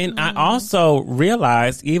wondering. And I also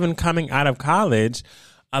realized, even coming out of college,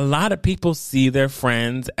 a lot of people see their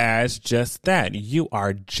friends as just that. You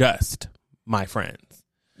are just my friends.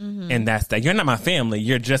 And that's that. You're not my family.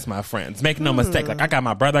 You're just my friends. Make no mistake. Like I got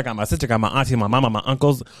my brother, I got my sister, I got my auntie, my mama, my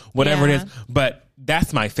uncles, whatever it is. But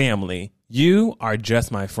that's my family. You are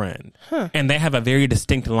just my friend. And they have a very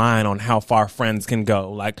distinct line on how far friends can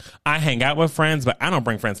go. Like I hang out with friends, but I don't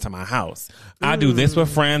bring friends to my house. I do this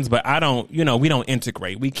with friends, but I don't, we don't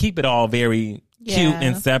integrate. We keep it all very cute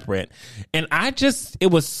and separate. And it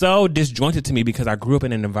was so disjointed to me because I grew up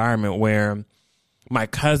in an environment where my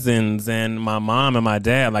cousins and my mom and my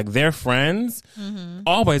dad, like their friends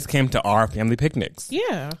always came to our family picnics.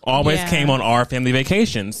 Yeah. Always came on our family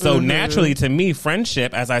vacations. So naturally to me,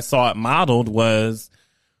 friendship, as I saw it modeled, was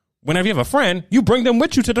whenever you have a friend, you bring them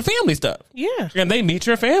with you to the family stuff. Yeah. And they meet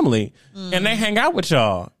your family and they hang out with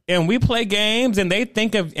y'all. And we play games and they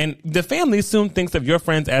think of, and the family soon thinks of your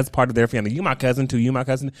friends as part of their family. You my cousin too, you my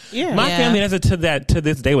cousin. Yeah. My family does it to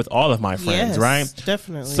this day with all of my friends, right?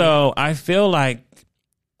 Definitely. So I feel like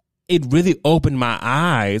it really opened my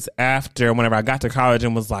eyes after whenever I got to college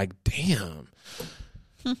and was like, damn.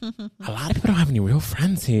 A lot of people don't have any real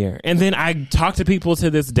friends here. And then I talk to people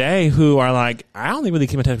to this day who are like, I only really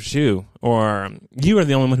keep in touch with you, or you are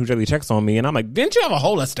the only one who really checks on me. And I'm like, didn't you have a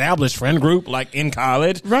whole established friend group like in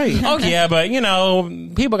college? Right. Oh yeah, but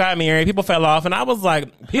people got married, people fell off, and I was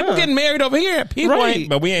like, people getting married over here, people ain't,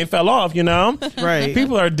 but we ain't fell off, Right.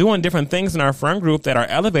 People are doing different things in our friend group that are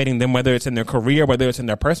elevating them, whether it's in their career, whether it's in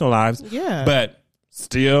their personal lives. Yeah. But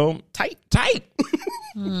still tight.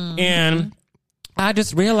 And I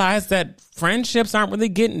just realized that friendships aren't really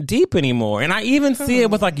getting deep anymore. And I even see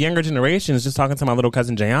it with like younger generations. Just talking to my little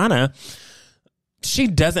cousin Jayana, she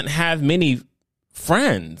doesn't have many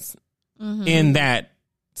friends in that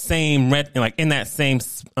same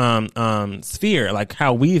sphere, like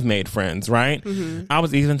how we've made friends, right? I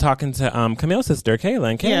was even talking to Camille's sister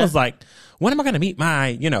Kayla, and Kayla was like, when am I going to meet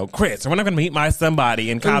my, Chris, or when am I going to meet my somebody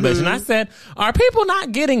in college? And I said, are people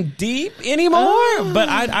not getting deep anymore? But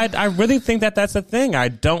I really think that that's a thing. I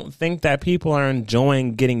don't think that people are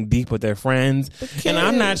enjoying getting deep with their friends. And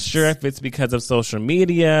I'm not sure if it's because of social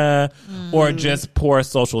media or just poor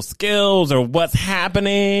social skills or what's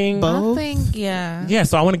happening. I think, yeah,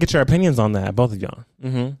 so I want to get your opinions on that, both of y'all.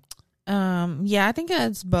 Yeah, I think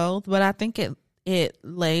it's both, but I think it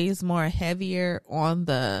lays more heavier on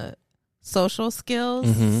the social skills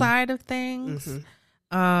side of things. It's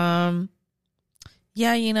the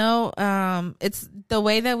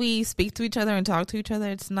way that we speak to each other and talk to each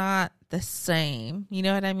other, it's not the same. You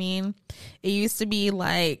know what I mean? It used to be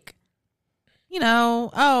like, you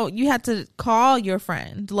had to call your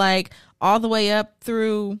friend like all the way up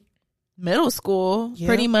through middle school,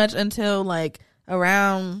 pretty much until like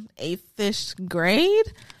around 8th-ish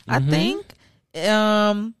grade, I think.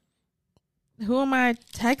 who am I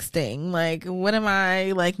texting? Like, what am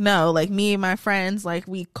I like? No, like me and my friends, like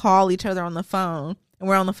we call each other on the phone and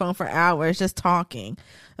we're on the phone for hours just talking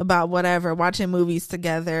about whatever, watching movies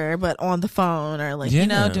together, but on the phone or like, you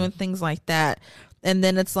know, doing things like that. And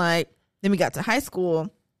then it's like, then we got to high school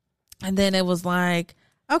and then it was like,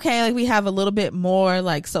 okay, like we have a little bit more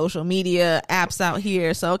like social media apps out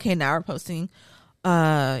here. So, okay, now we're posting,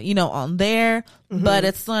 you know, on there, but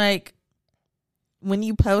it's like, when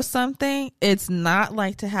you post something, it's not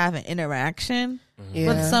like to have an interaction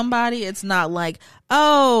with somebody. It's not like,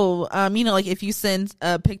 oh, you know, like if you send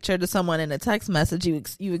a picture to someone in a text message,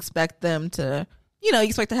 you expect them to, you know, you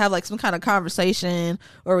expect to have like some kind of conversation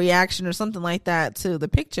or reaction or something like that to the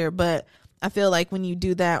picture. But I feel like when you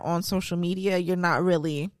do that on social media, you're not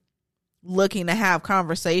really looking to have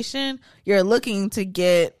conversation. You're looking to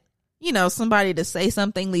get, you know, somebody to say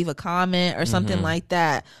something, leave a comment or something like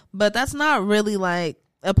that. But that's not really like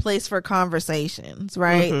a place for conversations,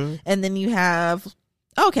 right? And then you have,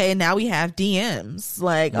 okay, now we have DMs.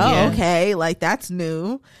 Like, oh, okay, like that's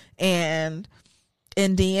new. And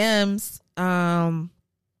in DMs,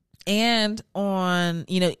 and on,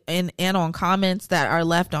 you know, and on comments that are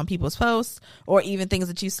left on people's posts or even things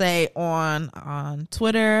that you say on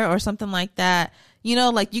Twitter or something like that, you know,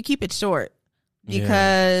 like you keep it short.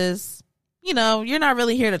 Because, you know, you're not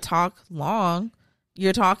really here to talk long.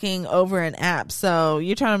 You're talking over an app. So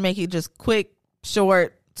you're trying to make it just quick,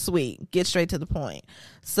 short, sweet, get straight to the point.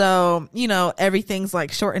 So, you know, everything's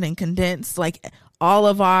like shortened and condensed. Like all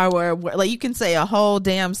of our, like you can say a whole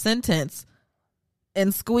damn sentence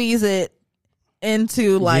and squeeze it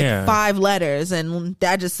into like 5 letters. And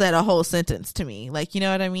that just said a whole sentence to me. Like, you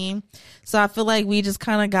know what I mean? So I feel like we just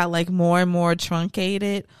kind of got like more and more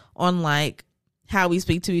truncated on like how we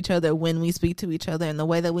speak to each other, when we speak to each other, and the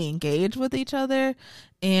way that we engage with each other.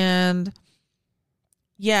 And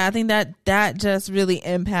yeah, I think that just really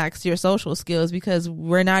impacts your social skills because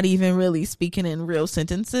we're not even really speaking in real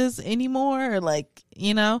sentences anymore. Or like,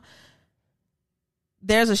 you know,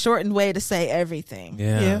 there's a shortened way to say everything.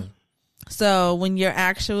 Yeah. So when you're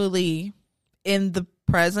actually in the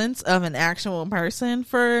presence of an actual person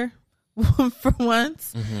for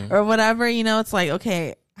once or whatever, you know, it's like,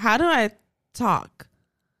 okay, how do I talk?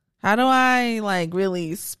 How do I like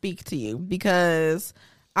really speak to you? Because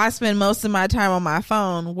I spend most of my time on my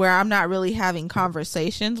phone where I'm not really having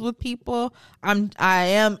conversations with people. I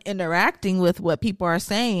am interacting with what people are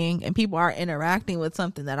saying and people are interacting with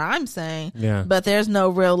something that I'm saying. Yeah. But there's no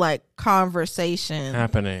real like conversation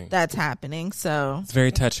that's happening. So it's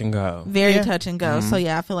very touch and go. Touch and go. So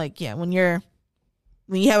yeah, I feel like when you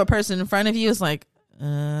have a person in front of you, it's like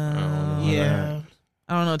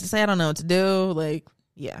I don't know what to say. I don't know what to do. Like,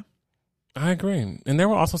 yeah. I agree. And there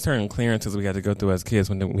were also certain clearances we had to go through as kids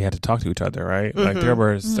when we had to talk to each other, right? Like there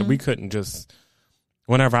were, we couldn't just,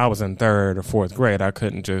 whenever I was in 3rd or 4th grade, I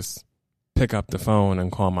couldn't just pick up the phone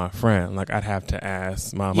and call my friend. Like I'd have to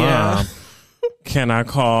ask my mom, can I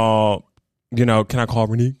call Renee?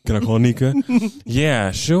 Can I call Nika?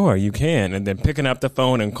 Yeah, sure, you can. And then picking up the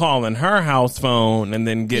phone and calling her house phone and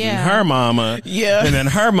then getting her mama. Yeah. And then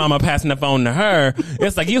her mama passing the phone to her.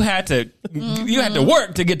 It's like you had to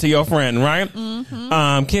work to get to your friend, right?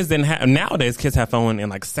 Kids didn't have, nowadays kids have phone in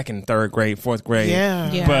like 2nd, 3rd grade, 4th grade.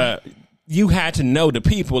 Yeah. But you had to know the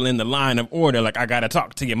people in the line of order. Like, I got to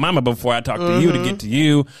talk to your mama before I talk to you to get to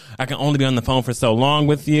you. I can only be on the phone for so long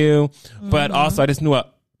with you. But also I just knew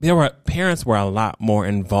parents were a lot more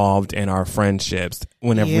involved in our friendships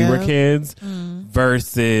whenever we were kids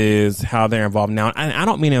versus how they're involved now. And I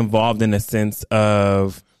don't mean involved in the sense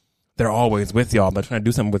of they're always with y'all, but trying to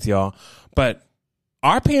do something with y'all. But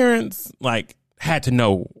our parents like had to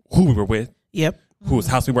know who we were with, whose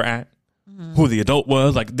house we were at, who the adult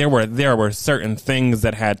was. Like there were certain things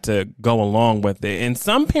that had to go along with it. And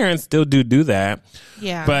some parents still do that.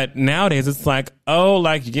 Yeah. But nowadays it's like, oh,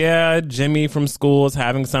 like, yeah, Jimmy from school is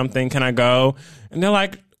having something. Can I go? And they're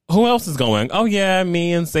like, who else is going? Oh, yeah,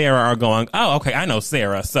 me and Sarah are going. Oh, okay, I know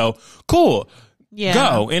Sarah. So cool. Yeah.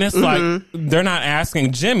 Go. And it's like, they're not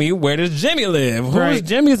asking Jimmy, where does Jimmy live? Who is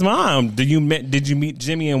Jimmy's mom? Did you meet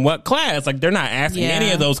Jimmy in what class? Like, they're not asking any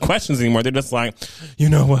of those questions anymore. They're just like, you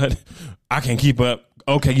know what? I can't keep up.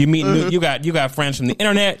 Okay, you meet you got friends from the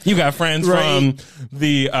internet, you got friends from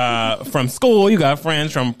the from school, you got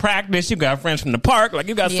friends from practice, you got friends from the park. Like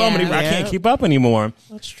you got so many. I can't keep up anymore.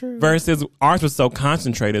 That's true. Versus ours was so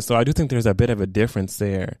concentrated. So I do think there's a bit of a difference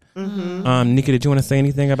there. Nika, did you want to say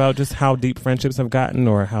anything about just how deep friendships have gotten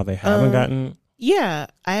or how they haven't gotten? Yeah,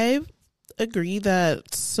 I agree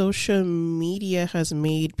that social media has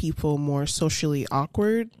made people more socially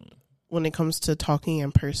awkward when it comes to talking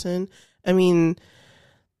in person. I mean,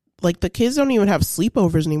 like the kids don't even have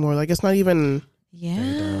sleepovers anymore. Like it's not even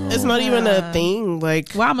it's not even a thing. Like,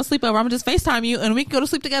 well, I'm gonna sleep over. I'm gonna just FaceTime you and we can go to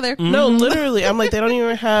sleep together. No, literally. I'm like, they don't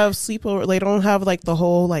even have sleepover. They don't have like the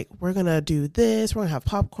whole like we're gonna do this. We're gonna have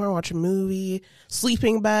popcorn, watch a movie,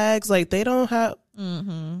 sleeping bags. Like they don't have.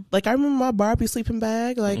 Like I remember my Barbie sleeping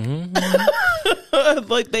bag. Like,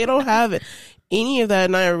 like they don't have it, any of that.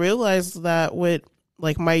 And I realized that with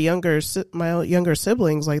like my younger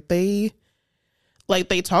siblings, like they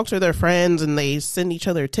talk to their friends and they send each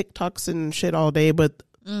other TikToks and shit all day, but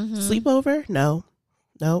sleepover, no.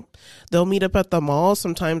 They'll meet up at the mall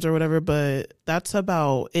sometimes or whatever, but that's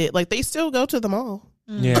about it. Like they still go to the mall,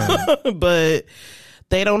 but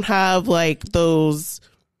they don't have like those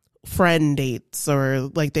friend dates,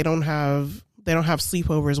 or like they don't have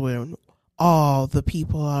sleepovers where all the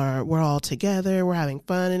people we're all together, we're having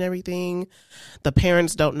fun and everything. The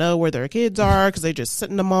parents don't know where their kids are because they just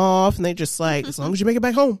sending them off, and they just like, as long as you make it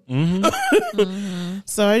back home.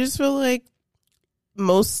 So I just feel like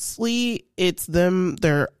mostly it's them.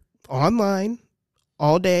 They're online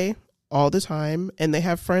all day, all the time, and they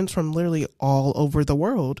have friends from literally all over the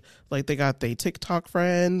world. Like they got their TikTok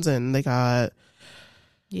friends, and they got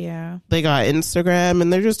Instagram,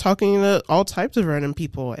 and they're just talking to all types of random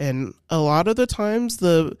people. And a lot of the times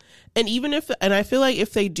and I feel like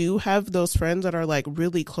if they do have those friends that are like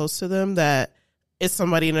really close to them, that it's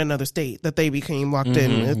somebody in another state that they became locked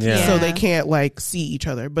in with. So they can't like see each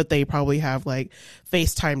other, but they probably have like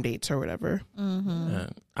FaceTime dates or whatever.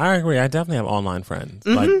 I agree. I definitely have online friends,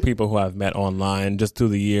 like people who I've met online just through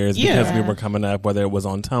the years because we were coming up, whether it was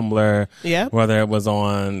on Tumblr, whether it was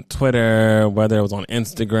on Twitter, whether it was on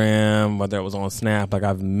Instagram, whether it was on Snap. Like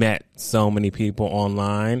I've met so many people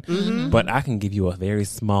online, but I can give you a very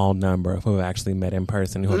small number of who I've actually met in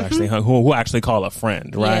person, who actually call a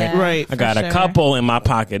friend, right? Right. I got a couple in my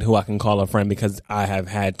pocket who I can call a friend because I have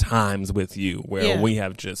had times with you where we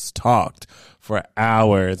have just talked for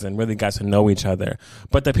hours and really got to know each other.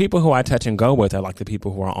 But the people who I touch and go with are like the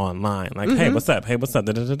people who are online. Like, hey, what's up? Hey, what's up?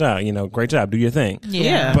 Da, da, da, da. You know, great job. Do your thing.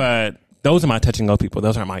 Yeah. But those are my touch and go people.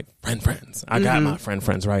 Those are my friends. I got my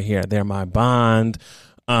friends right here. They're my bond.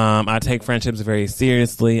 I take friendships very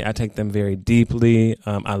seriously. I take them very deeply.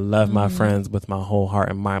 I love my friends with my whole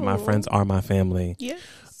heart, and my friends are my family. Yes.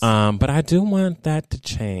 But I do want that to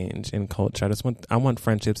change in culture. I want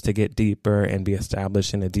friendships to get deeper and be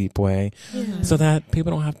established in a deep way, so that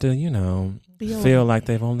people don't have to, feel like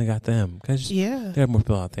they've only got them. Because there are more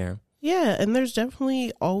people out there. Yeah, and there's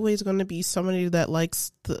definitely always going to be somebody that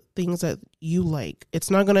likes the things that you like. It's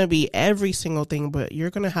not going to be every single thing, but you're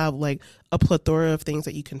going to have like a plethora of things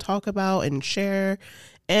that you can talk about and share.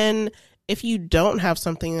 And if you don't have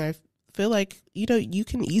something, I feel like, you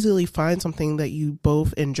can easily find something that you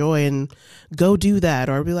both enjoy and go do that,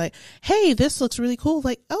 or be like, hey, this looks really cool.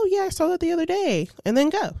 Like, oh yeah, I saw that the other day, and then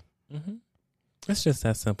go. It's just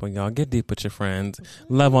that simple, y'all. Get deep with your friends.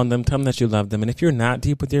 Love on them. Tell them that you love them. And if you're not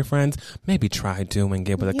deep with your friends, maybe try to and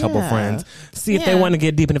get with a couple friends. See if they want to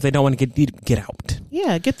get deep, and if they don't want to get deep, get out.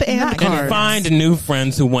 Yeah, get the and cards. And find new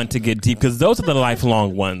friends who want to get deep, because those are the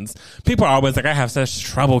lifelong ones. People are always like, I have such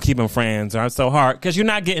trouble keeping friends, or it's so hard, because you're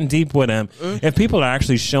not getting deep with them. If people are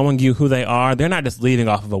actually showing you who they are, they're not just leaving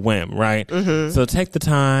off of a whim, right? So take the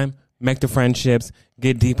time. Make the friendships,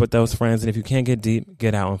 get deep with those friends. And if you can't get deep,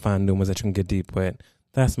 get out and find new ones that you can get deep with.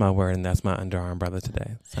 That's my word, and that's my underarm brother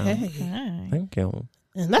today. So, thank you.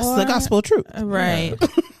 And that's the gospel truth. Right.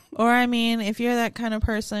 Or, if you're that kind of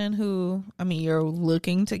person who, you're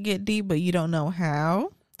looking to get deep, but you don't know how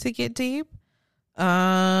to get deep, there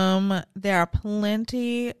are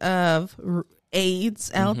plenty of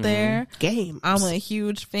aids out there. Games. I'm a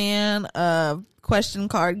huge fan of question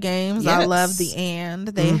card games. I love the and.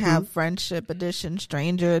 They have friendship edition,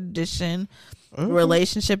 stranger edition,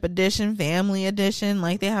 relationship edition, family edition.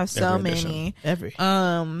 Like they have so many.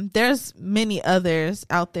 There's many others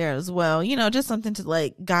out there as well. Just something to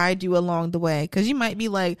like guide you along the way, because you might be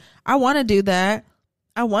like, I want to do that.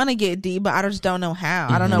 I want to get deep, but I just don't know how.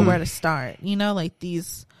 I don't know where to start. Like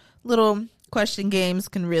these little question games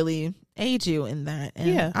can really aid you in that.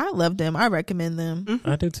 And I love them. I recommend them.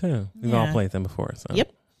 I do too. We've all played them before. So.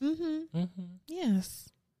 Yep. Yes.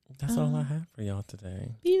 That's all I have for y'all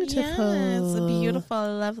today. Beautiful. Yes,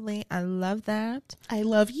 beautiful, lovely. I love that. I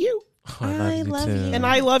love you. Oh, I love you too. And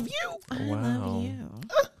I love you. I love you.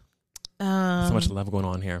 So much love going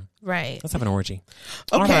on here. Right. Let's have an orgy.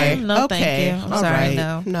 Okay. No, thank you. I'm sorry.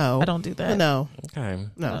 Right. No. I don't do that. No. Okay.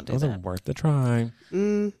 No. Those are worth the try.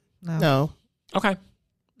 No. Okay.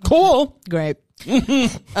 Cool. Great.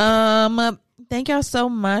 Thank y'all so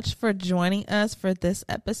much for joining us for this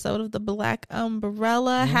episode of the Black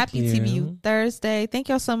Umbrella. Happy TBU Thursday. Thank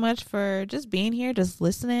y'all so much for just being here, just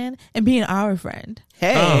listening, and being our friend.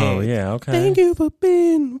 Hey. Oh, yeah, okay. Thank you for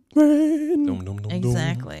being a friend.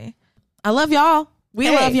 Exactly. I love y'all. We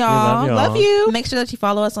love y'all. We love y'all. Love you. Make sure that you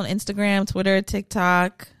follow us on Instagram, Twitter,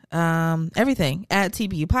 TikTok, everything at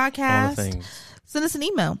TBU Podcast. All the things. Send us an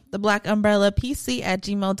email,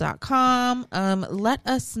 theblackUmbrellaPC@gmail.com. Let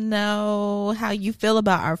us know how you feel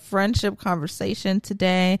about our friendship conversation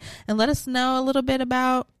today. And let us know a little bit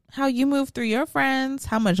about how you move through your friends.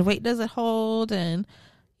 How much weight does it hold? And,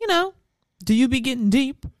 do you be getting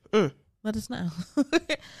deep? Let us know.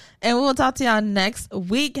 And we'll talk to y'all next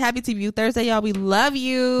week. Happy TBU Thursday, y'all. We love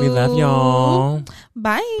you. We love y'all.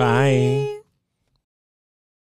 Bye. Bye.